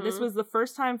initiatives, and this was the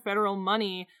first time federal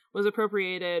money was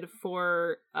appropriated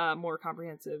for more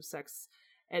comprehensive sex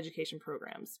education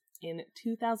programs in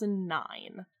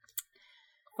 2009.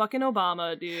 Fucking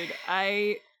Obama, dude.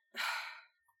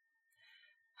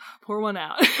 Pour one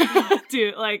out.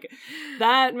 Dude, like,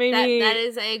 that made me... That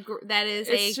is a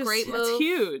great move. It's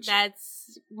huge.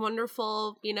 That's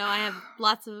wonderful. You know, I have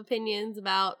lots of opinions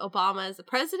about Obama as a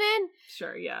president.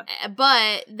 Sure, yeah.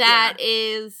 But that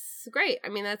is great. I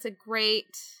mean, that's a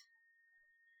great...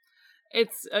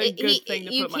 It's a good thing to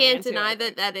put money into. You can't deny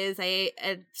that is a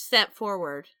step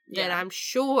forward that I'm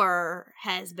sure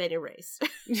has been erased.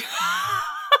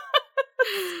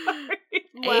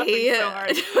 Laughing so hard,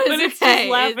 but it's just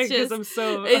laughing because I'm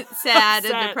so it's sad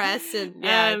and depressed and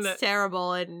it's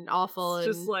terrible and awful. It's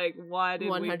and just like, why did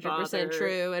 100%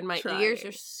 true? And my ears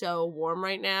are so warm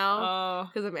right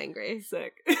now because I'm angry.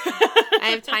 Sick. I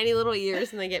have tiny little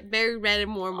ears and they get very red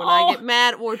and warm when I get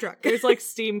mad or drunk. There's like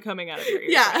steam coming out of your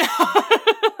ears. Yeah.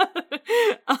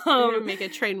 I'm gonna make a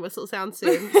train whistle sound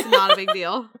soon. It's not a big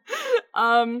deal.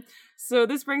 So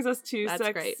this brings us to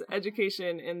sex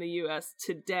education in the U.S.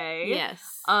 today. Yes.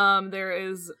 There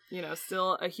is,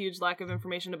 still a huge lack of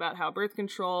information about how birth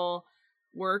control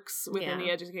works within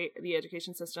the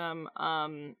education system.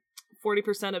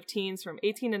 40% of teens from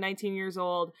 18 to 19 years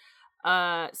old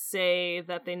say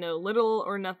that they know little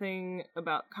or nothing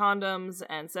about condoms,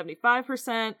 and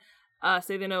 75%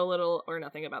 say they know little or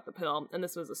nothing about the pill. And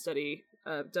this was a study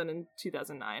done in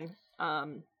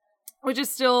 2009, which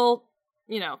is still...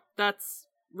 that's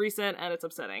recent and it's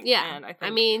upsetting. Yeah. And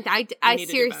I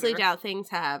seriously doubt things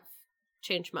have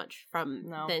changed much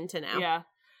from then to now. Yeah.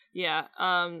 Yeah.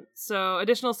 So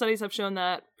additional studies have shown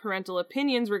that parental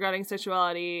opinions regarding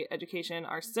sexuality education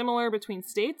are similar between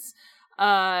states.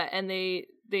 And they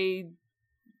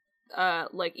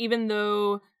even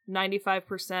though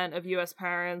 95% of U.S.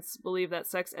 parents believe that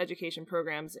sex education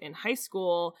programs in high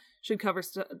school should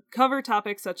cover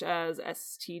topics such as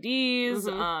STDs,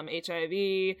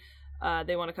 HIV.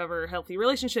 They want to cover healthy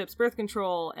relationships, birth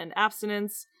control, and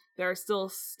abstinence. There are still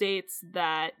states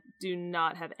that do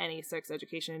not have any sex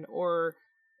education or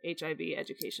HIV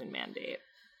education mandate.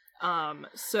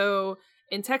 So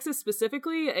in Texas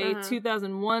specifically, a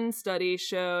 2001 study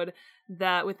showed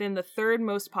that within the third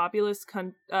most populous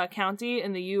county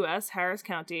in the U.S., Harris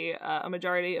County, a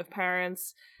majority of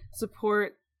parents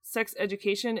support sex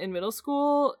education in middle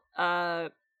school.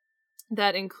 That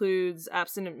includes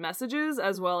abstinent messages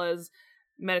as well as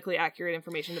medically accurate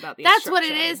information about the instruction. That's what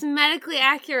it is, medically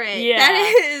accurate. Yeah.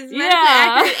 That is medically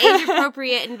accurate,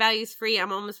 age-appropriate, and values-free.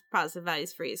 I'm almost positive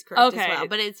values-free is correct as well.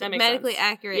 But it's medically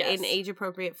accurate and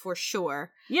age-appropriate for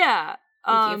sure. Yeah.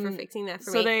 Thank you for fixing that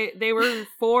for me. So they were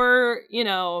for,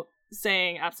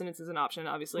 saying abstinence is an option,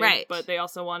 obviously. Right. But they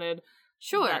also wanted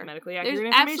that medically accurate There's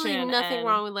information. There's absolutely nothing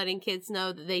wrong with letting kids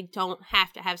know that they don't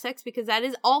have to have sex, because that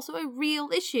is also a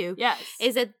real issue. Yes.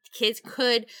 Is that kids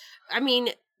could,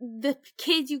 the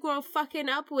kids you grow fucking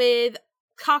up with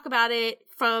talk about it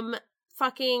from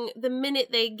fucking the minute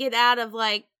they get out of,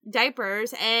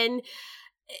 diapers, and...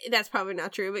 That's probably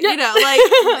not true, but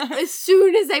as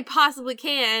soon as they possibly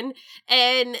can.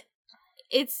 And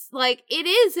it's it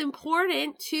is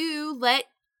important to let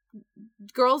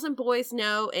girls and boys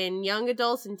know, and young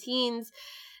adults and teens,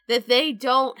 that they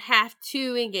don't have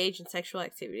to engage in sexual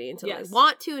activity until they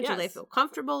want to, until they feel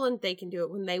comfortable, and they can do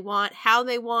it when they want, how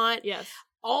they want. Yes.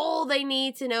 All they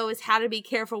need to know is how to be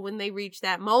careful when they reach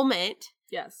that moment.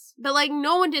 Yes. But,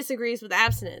 no one disagrees with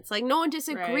abstinence. No one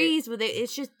disagrees with it.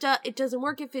 It's just, it doesn't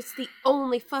work if it's the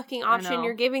only fucking option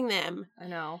you're giving them. I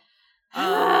know.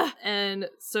 And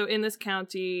so in this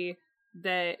county,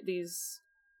 the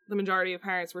majority of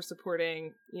parents were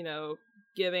supporting,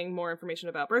 giving more information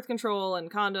about birth control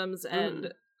and condoms.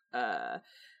 And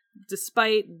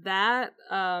despite that,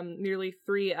 nearly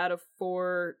 3 out of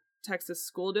 4 Texas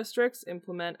school districts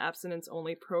implement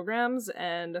abstinence-only programs,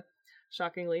 and...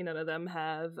 shockingly, none of them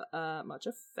have much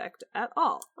effect at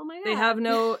all. Oh my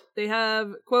god! They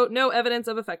have quote no evidence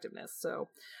of effectiveness. So,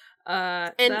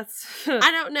 and that's.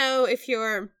 I don't know if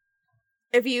you're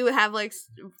if you have like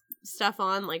stuff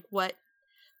on like what.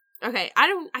 Okay,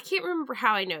 I can't remember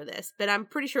how I know this, but I'm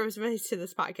pretty sure it was related to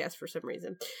this podcast for some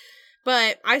reason.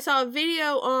 But I saw a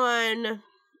video on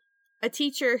a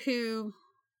teacher who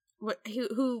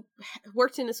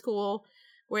worked in a school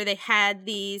where they had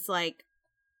these like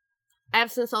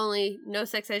abstinence only, no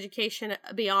sex education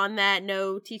beyond that,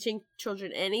 no teaching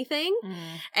children anything.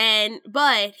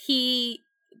 But he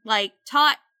like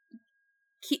taught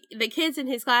the kids in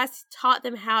his class, taught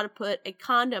them how to put a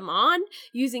condom on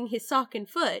using his sock and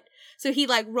foot. So he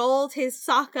like rolled his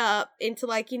sock up into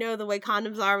like, you know, the way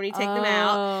condoms are when you take them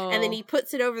out. And then he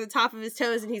puts it over the top of his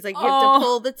toes and he's like, you have to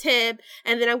pull the tip.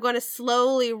 And then I'm going to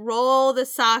slowly roll the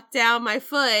sock down my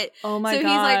foot. Oh my God.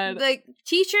 So he's like,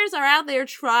 teachers are out there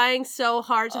trying so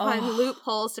hard to find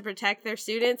loopholes to protect their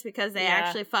students because they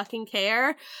actually fucking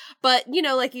care. But, you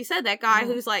know, like you said, that guy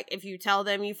who's like, if you tell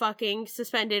them you fucking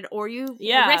suspended or you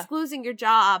risk losing your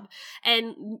job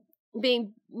and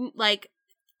being like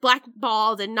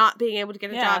blackballed and not being able to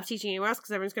get a job teaching anywhere else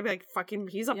because everyone's gonna be like, fucking,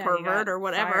 he's a pervert or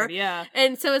whatever. Fired,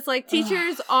 and so it's like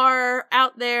teachers are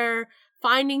out there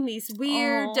finding these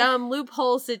weird, dumb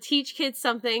loopholes to teach kids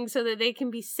something so that they can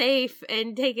be safe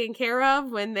and taken care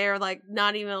of when they're like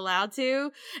not even allowed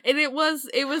to. And it was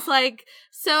like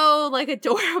so like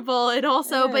adorable and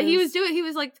also, but he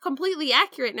was like completely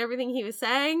accurate in everything he was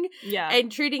saying. Yeah.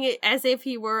 And treating it as if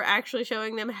he were actually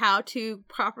showing them how to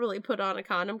properly put on a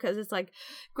condom, because it's like,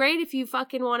 great if you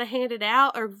fucking want to hand it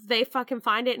out or they fucking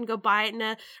find it and go buy it in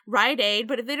a Rite Aid,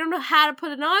 but if they don't know how to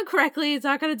put it on correctly, it's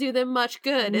not going to do them much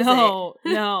good, is it?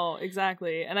 No,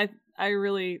 exactly. And I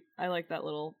like that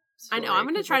little story. I know. I'm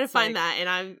going to try to find that, and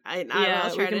I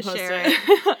will try to share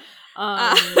it.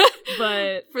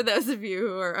 But for those of you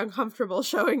who are uncomfortable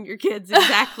showing your kids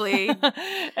exactly,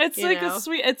 it's like a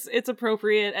sweet. It's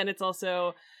appropriate, and it's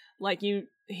also like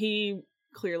he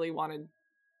clearly wanted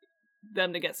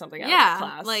them to get something out of the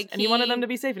class, like, and he wanted them to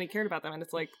be safe, and he cared about them, and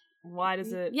it's like, why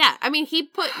does it? Yeah, I mean, he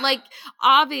put like,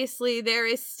 obviously there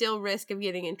is still risk of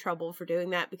getting in trouble for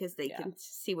doing that because they can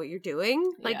see what you're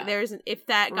doing. Like if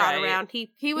that got around,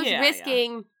 he was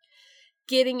risking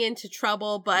getting into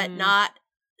trouble, but not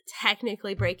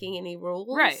technically breaking any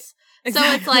rules. Right. Exactly.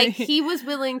 So it's like he was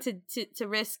willing to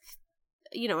risk,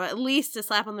 you know, at least a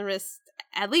slap on the wrist,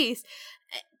 at least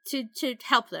to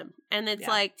help them. And it's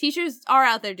like teachers are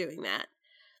out there doing that.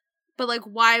 But like,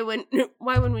 why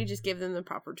wouldn't we just give them the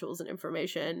proper tools and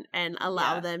information and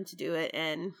allow them to do it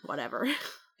and whatever?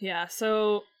 Yeah.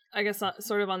 So I guess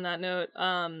sort of on that note,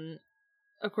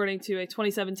 according to a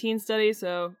 2017 study,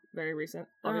 so very recent,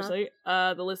 obviously,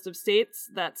 the list of states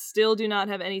that still do not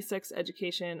have any sex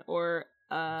education or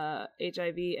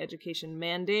HIV education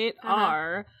mandate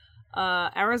are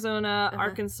Arizona,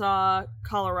 Arkansas,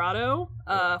 Colorado,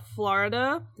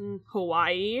 Florida,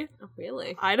 Hawaii,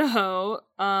 really, Idaho,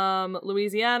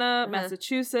 Louisiana,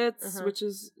 Massachusetts, which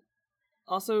is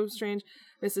also strange,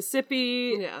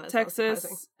 Mississippi,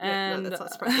 Texas,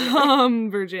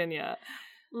 and Virginia.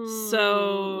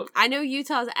 So I know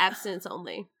Utah's abstinence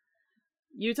only.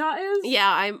 Utah is? Yeah,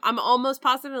 I'm almost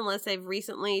positive, unless they've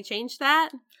recently changed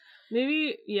that.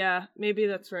 Maybe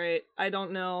that's right. I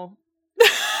don't know.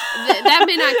 That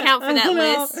may not count for that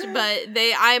list, but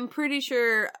I'm pretty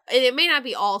sure it may not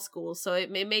be all schools, so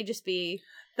it may just be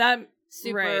that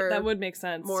super. Right, that would make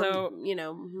sense. More, so, you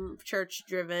know,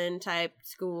 church-driven type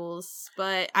schools.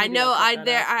 But I know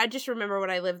I just remember when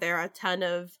I lived there, a ton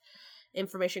of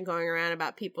information going around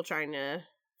about people trying to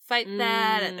fight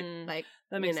that at the, like,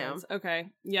 that makes sense. Okay,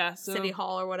 yeah, so City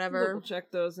Hall or whatever. We'll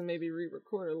check those and maybe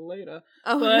re-record it later.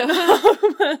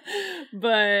 Oh,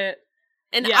 but.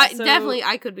 And definitely,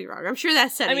 I could be wrong. I'm sure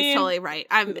that study's totally right.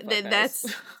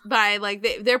 That's by like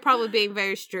they're probably being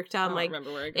very strict on like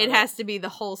it has to be the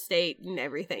whole state and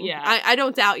everything. Yeah, I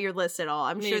don't doubt your list at all.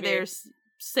 I'm sure there's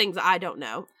things I don't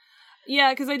know.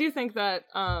 Yeah, because I do think that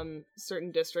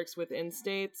certain districts within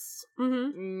states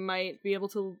might be able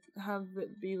to have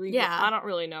it be legal. Yeah, I don't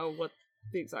really know what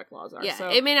the exact laws are. Yeah, so.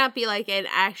 It may not be like an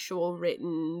actual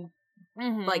written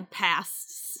like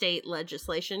past state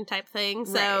legislation type thing.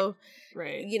 So.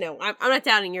 Right. You know, I'm not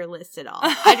doubting your list at all.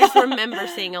 I just remember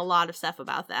seeing a lot of stuff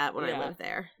about that when I lived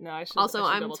there. No, I should. Also,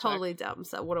 I should I'm totally dumb,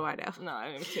 so what do I know? No, I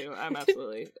am too. I'm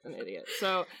absolutely an idiot.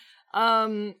 So,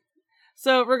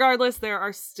 so regardless, there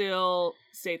are still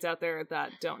states out there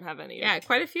that don't have any. Yeah,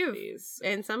 quite a few of these,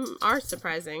 and some are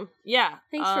surprising. Yeah.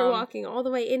 Thanks for walking all the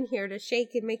way in here to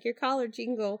shake and make your collar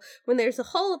jingle when there's a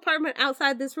whole apartment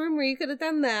outside this room where you could have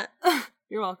done that.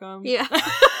 You're welcome. Yeah.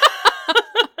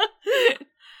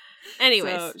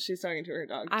 Anyways, so she's talking to her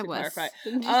dog. I to was. clarify.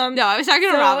 No, I was talking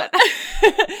to Robin.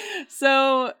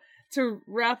 So to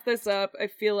wrap this up, I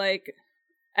feel like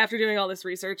after doing all this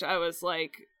research, I was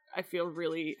like, I feel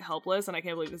really helpless, and I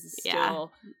can't believe this is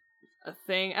still a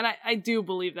thing. And I do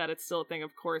believe that it's still a thing,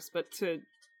 of course, but to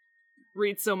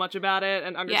read so much about it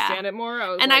and understand it more, I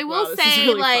was and like, I will wow, say,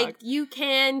 really like, fucked. you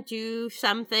can do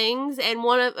some things, and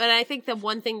I think the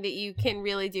one thing that you can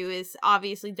really do is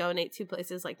obviously donate to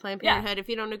places like Planned Parenthood. If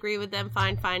you don't agree with them,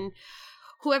 find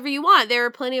whoever you want. There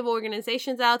are plenty of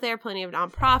organizations out there, plenty of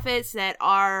nonprofits that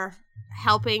are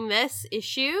helping this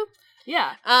issue.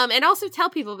 Yeah. And also tell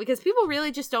people, because people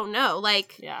really just don't know.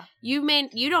 Like,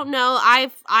 you don't know.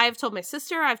 I've told my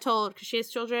sister, because she has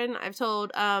children, I've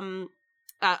told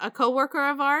a coworker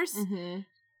of ours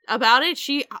about it.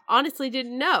 She honestly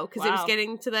didn't know, because it was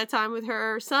getting to that time with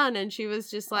her son, and she was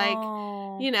just like,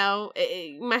 you know,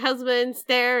 my husband's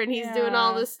there and he's doing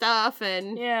all this stuff,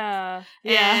 and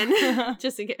and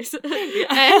just in case, and,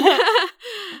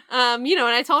 you know,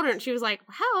 and I told her, and she was like,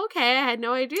 wow, okay, I had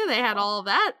no idea they had all of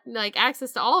that, like,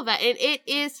 access to all of that, and it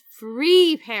is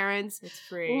free, parents. It's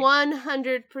free.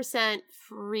 100%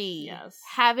 free. Yes.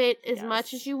 Have it as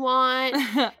much as you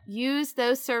want. Use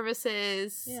those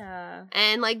services. Yeah.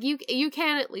 And, like, you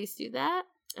can at least do that.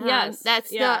 Yes.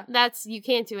 That's you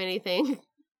can't do anything,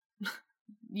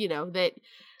 you know, that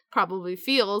probably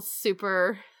feels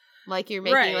super like you're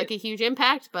making like a huge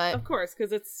impact, but of course,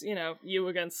 because it's, you know, you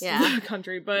against the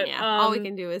country, but all we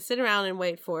can do is sit around and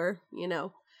wait for, you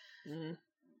know,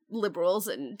 liberals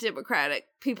and democratic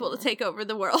people to take over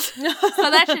the world. So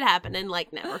that should happen, and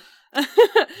like never.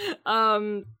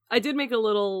 I did make a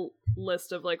little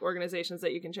list of like organizations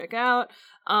that you can check out.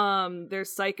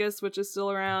 There's SICUS, which is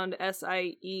still around,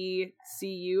 SIECUS.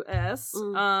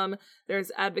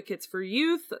 There's Advocates for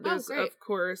Youth. There's of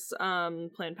course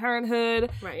Planned Parenthood,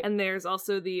 right? And there's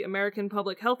also the American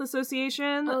Public Health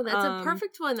Association. Oh, that's a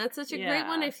perfect one. That's such a great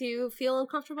one if you feel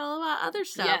uncomfortable about other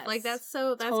stuff. Yes. Like that's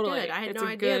totally good. I had no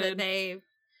idea that they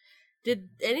did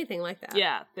anything like that.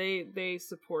 Yeah, they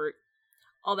support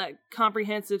all that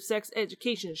comprehensive sex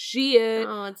education shit.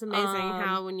 Oh, it's amazing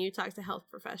how when you talk to health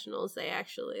professionals, they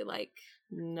actually like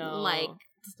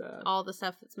stuff. All the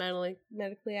stuff that's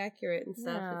medically accurate and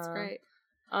stuff. Yeah. It's great.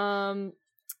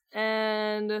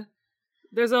 And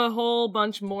there's a whole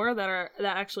bunch more that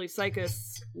actually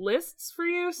SICUS lists for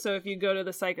you. So if you go to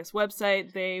the SICUS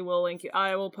website, they will link you.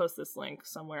 I will post this link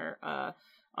somewhere on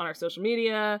our social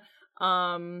media.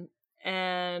 And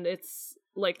it's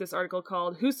like this article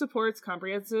called Who Supports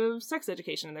Comprehensive Sex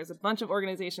Education? And there's a bunch of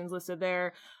organizations listed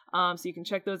there. So you can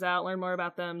check those out, learn more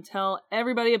about them, tell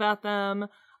everybody about them.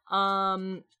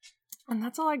 And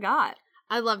that's all I got.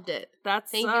 I loved it.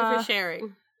 Thank you for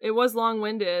sharing. It was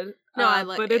long-winded.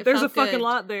 No, but there's a fucking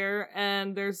lot there,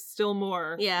 and there's still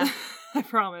more. Yeah. I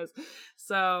promise.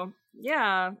 So,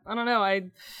 yeah, I don't know.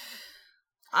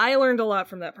 I learned a lot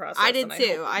from that process. I did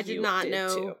too. I did not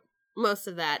know most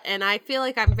of that, and I feel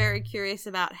like I'm very curious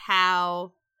about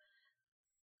how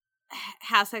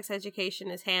sex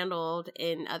education is handled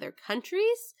in other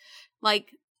countries,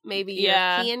 like maybe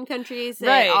European countries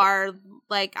that are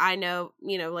like, I know,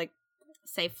 you know, like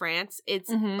say France, it's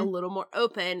a little more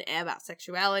open about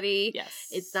sexuality.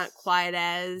 Yes,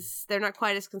 they're not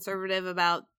quite as conservative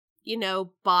about, you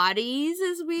know, bodies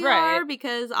as we are,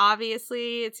 because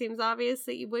obviously it seems obvious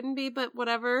that you wouldn't be, but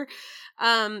whatever.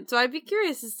 So I'd be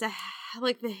curious as to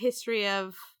like the history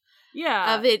of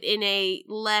it in a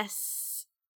less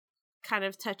kind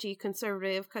of touchy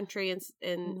conservative country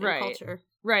and culture.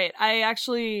 Right.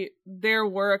 There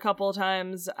were a couple of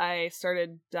times I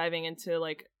started diving into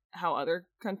like how other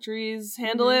countries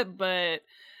handle it, but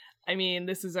I mean,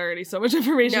 this is already so much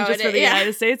information just for the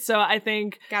United States, so I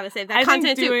think gotta save that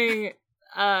content too. Doing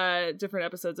different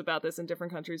episodes about this in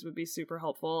different countries would be super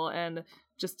helpful, and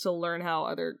just to learn how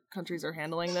other countries are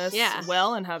handling this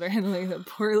well and how they're handling it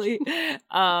poorly.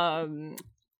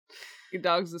 Your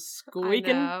dog's a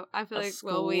squeaking. I know. I feel like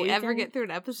will we ever get through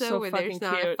an episode where there's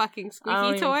not a fucking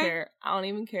squeaky toy? I don't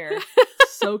even care.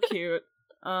 So cute.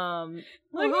 Hi,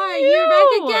 you're back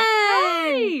again.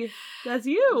 Hi, that's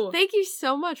you. Thank you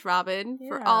so much, Robin,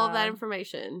 for all of that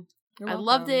information. I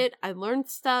loved it. I learned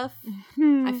stuff.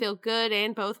 I feel good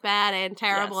and both bad and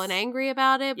terrible and angry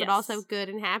about it, but also good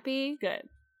and happy. Good.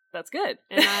 That's good.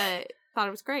 And I thought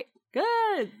it was great.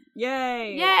 Good.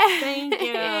 Yay. Yay. Thank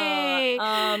you.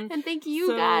 And thank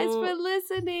you guys for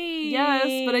listening.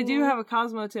 Yes, but I do have a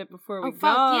Cosmo tip before we go.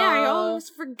 Fuck yeah, I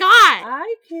almost forgot.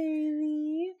 Hi,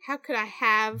 Kaylee. How could I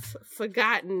have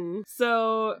forgotten?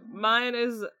 So mine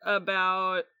is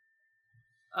about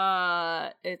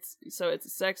it's a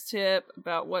sex tip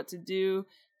about what to do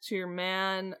to your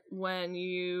man when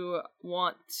you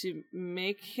want to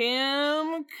make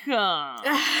him come.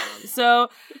 So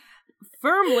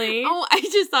firmly. Oh, I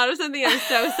just thought of something. I'm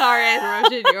so sorry I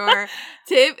interrupted your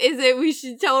tip. Is that we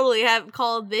should totally have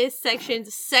called this section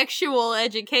sexual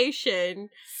education.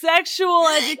 Sexual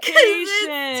education.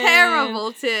 It's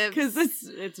terrible, Tip. Because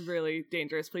it's really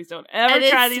dangerous. Please don't ever and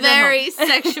try it's these very at home.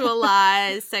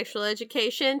 sexualized. Sexual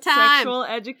education time. Sexual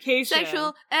education.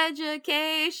 Sexual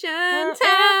education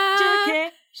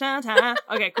time. Time.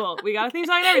 Okay, cool. We got a theme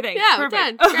song and everything. Yeah,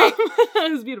 perfect. we're done. Great.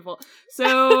 It was beautiful.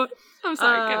 So, I'm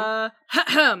sorry.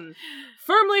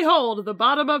 firmly hold the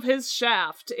bottom of his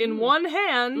shaft in one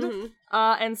hand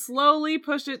and slowly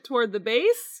push it toward the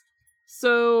base.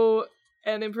 So,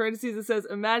 and in parentheses it says,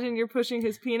 imagine you're pushing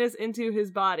his penis into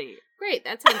his body. Great.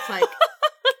 That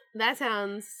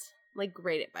sounds like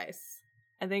great advice.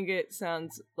 I think it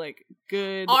sounds like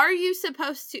good. Are you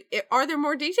supposed to? Are there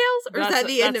more details, or is that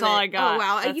the end of it? That's all I got. Oh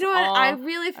wow! That's you know what? I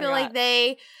really feel like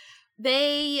they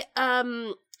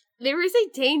there is a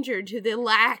danger to the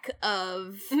lack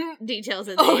of details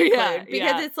that they include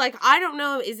because it's like I don't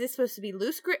know. Is this supposed to be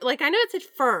loose grip? Like I know it said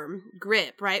firm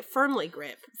grip, right? Firmly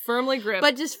grip. Firmly grip.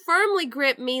 But does firmly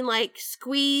grip mean like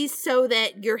squeeze so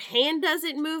that your hand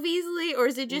doesn't move easily, or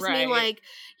does it just mean like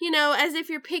as if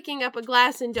you're picking up a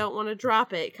glass and don't want to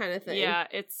drop it, kind of thing? Yeah,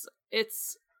 it's.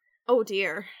 Oh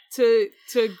dear. To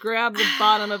grab the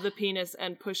bottom of the penis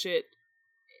and push it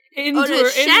into the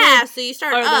shaft. So you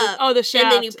start up. The shaft.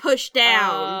 And then you push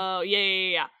down. Oh,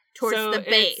 yeah. Towards the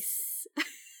base.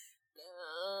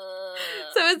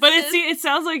 So it's it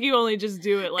sounds like you only just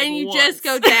do it like and you once. just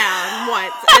go down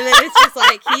once, and then it's just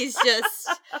like he's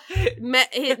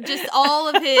just all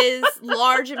of his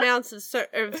large amounts of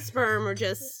sperm are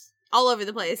just all over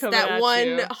the place. Coming that one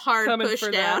you. hard Coming push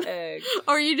for down, that egg.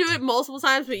 Or you do it multiple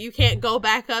times, but you can't go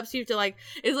back up, so you have to like.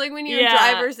 It's like when you're in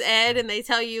driver's ed and they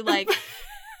tell you like.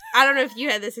 I don't know if you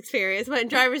had this experience, but in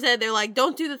driver's ed, they're like,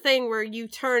 don't do the thing where you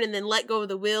turn and then let go of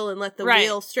the wheel and let the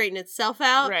wheel straighten itself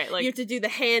out. Right, like, you have to do the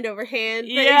hand over hand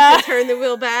thing to turn the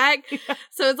wheel back.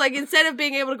 So it's like, instead of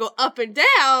being able to go up and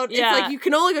down, it's like you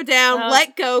can only go down,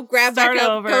 let go, grab back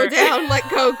up, over. go down, let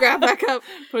go, grab back up.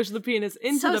 Push the penis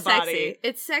into the body.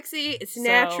 It's sexy. It's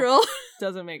natural.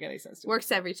 Doesn't make any sense to me. Works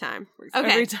every time.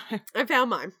 Every time. I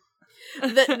found mine.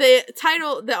 The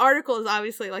title, the article is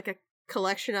obviously like a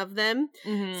collection of them.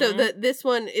 So this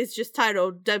one is just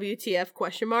titled WTF ?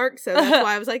 So that's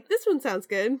why I was like, this one sounds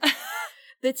good.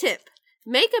 The tip: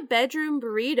 make a bedroom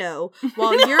burrito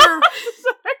while you're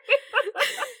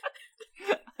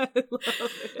I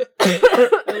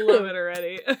love it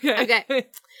already. Okay.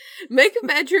 Make a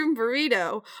bedroom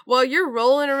burrito while you're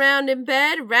rolling around in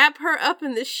bed. Wrap her up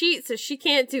in the sheet so she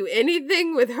can't do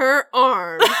anything with her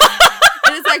arms.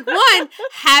 And it's like, one,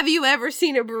 have you ever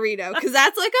seen a burrito? Because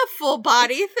that's like a full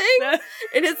body thing.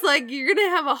 And it's like, you're going to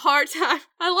have a hard time.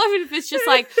 I love it if it's just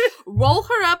like, roll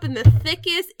her up in the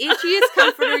thickest, itchiest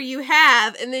comforter you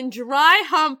have, and then dry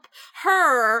hump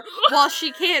her while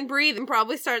she can't breathe and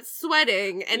probably start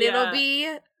sweating. And it'll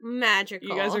be magical.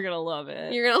 You guys are going to love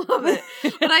it. You're going to love it.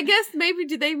 But I guess maybe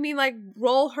do they mean like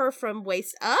roll her from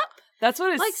waist up? That's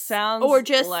what it sounds like. Or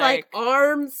just like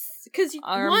arms. Because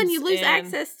one, you lose in.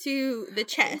 access to the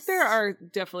chest. There are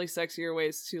definitely sexier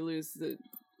ways to lose the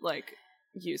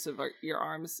use of your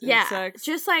arms in sex.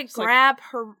 Just grab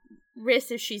her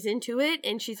wrist if she's into it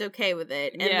and she's okay with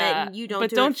it, and then you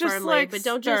don't do it firmly. But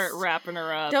don't start just wrapping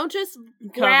her up. Don't just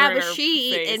grab a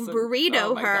sheet and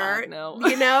burrito her. God, no.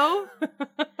 You know.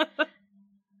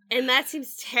 And that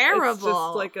seems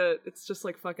terrible. It's just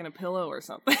like fucking a pillow or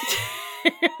something.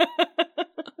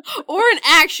 Or an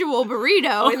actual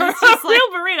burrito. Or and it's just a real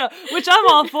burrito, which I'm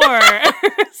all for.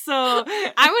 So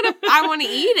I want to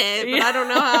eat it, but I don't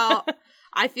know how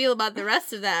I feel about the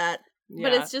rest of that. Yeah.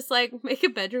 But it's just like, make a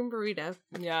bedroom burrito.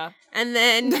 Yeah. And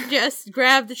then just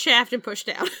grab the shaft and push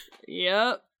down.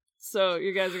 Yep. So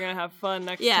you guys are going to have fun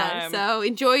next time. Yeah, so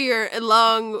enjoy your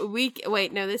long week.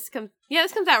 Wait, no, this comes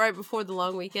out right before the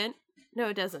long weekend. No,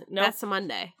 it doesn't. Nope. That's a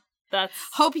Monday.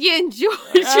 Hope you enjoyed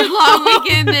your long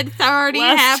weekend that's already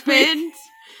happened.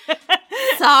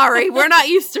 Sorry, we're not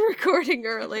used to recording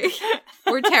early.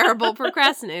 We're terrible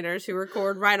procrastinators who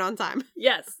record right on time.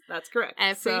 Yes, that's correct.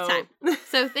 Every time.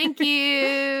 So thank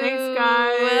you. Thanks,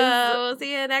 guys. We'll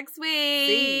see you next week.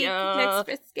 See ya. Next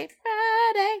Frisky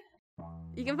Friday.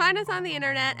 You can find us on the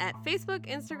internet at Facebook,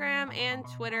 Instagram, and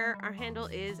Twitter. Our handle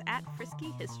is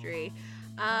 @FriskyHistory.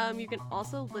 You can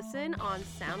also listen on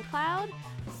SoundCloud,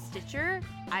 Stitcher,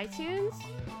 iTunes,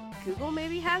 Google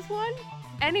maybe has one.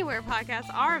 Anywhere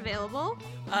podcasts are available.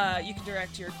 You can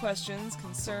direct your questions,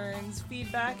 concerns,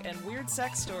 feedback, and weird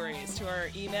sex stories to our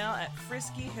email at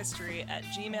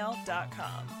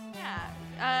friskyhistory@gmail.com.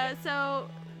 Yeah. So,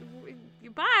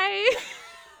 bye.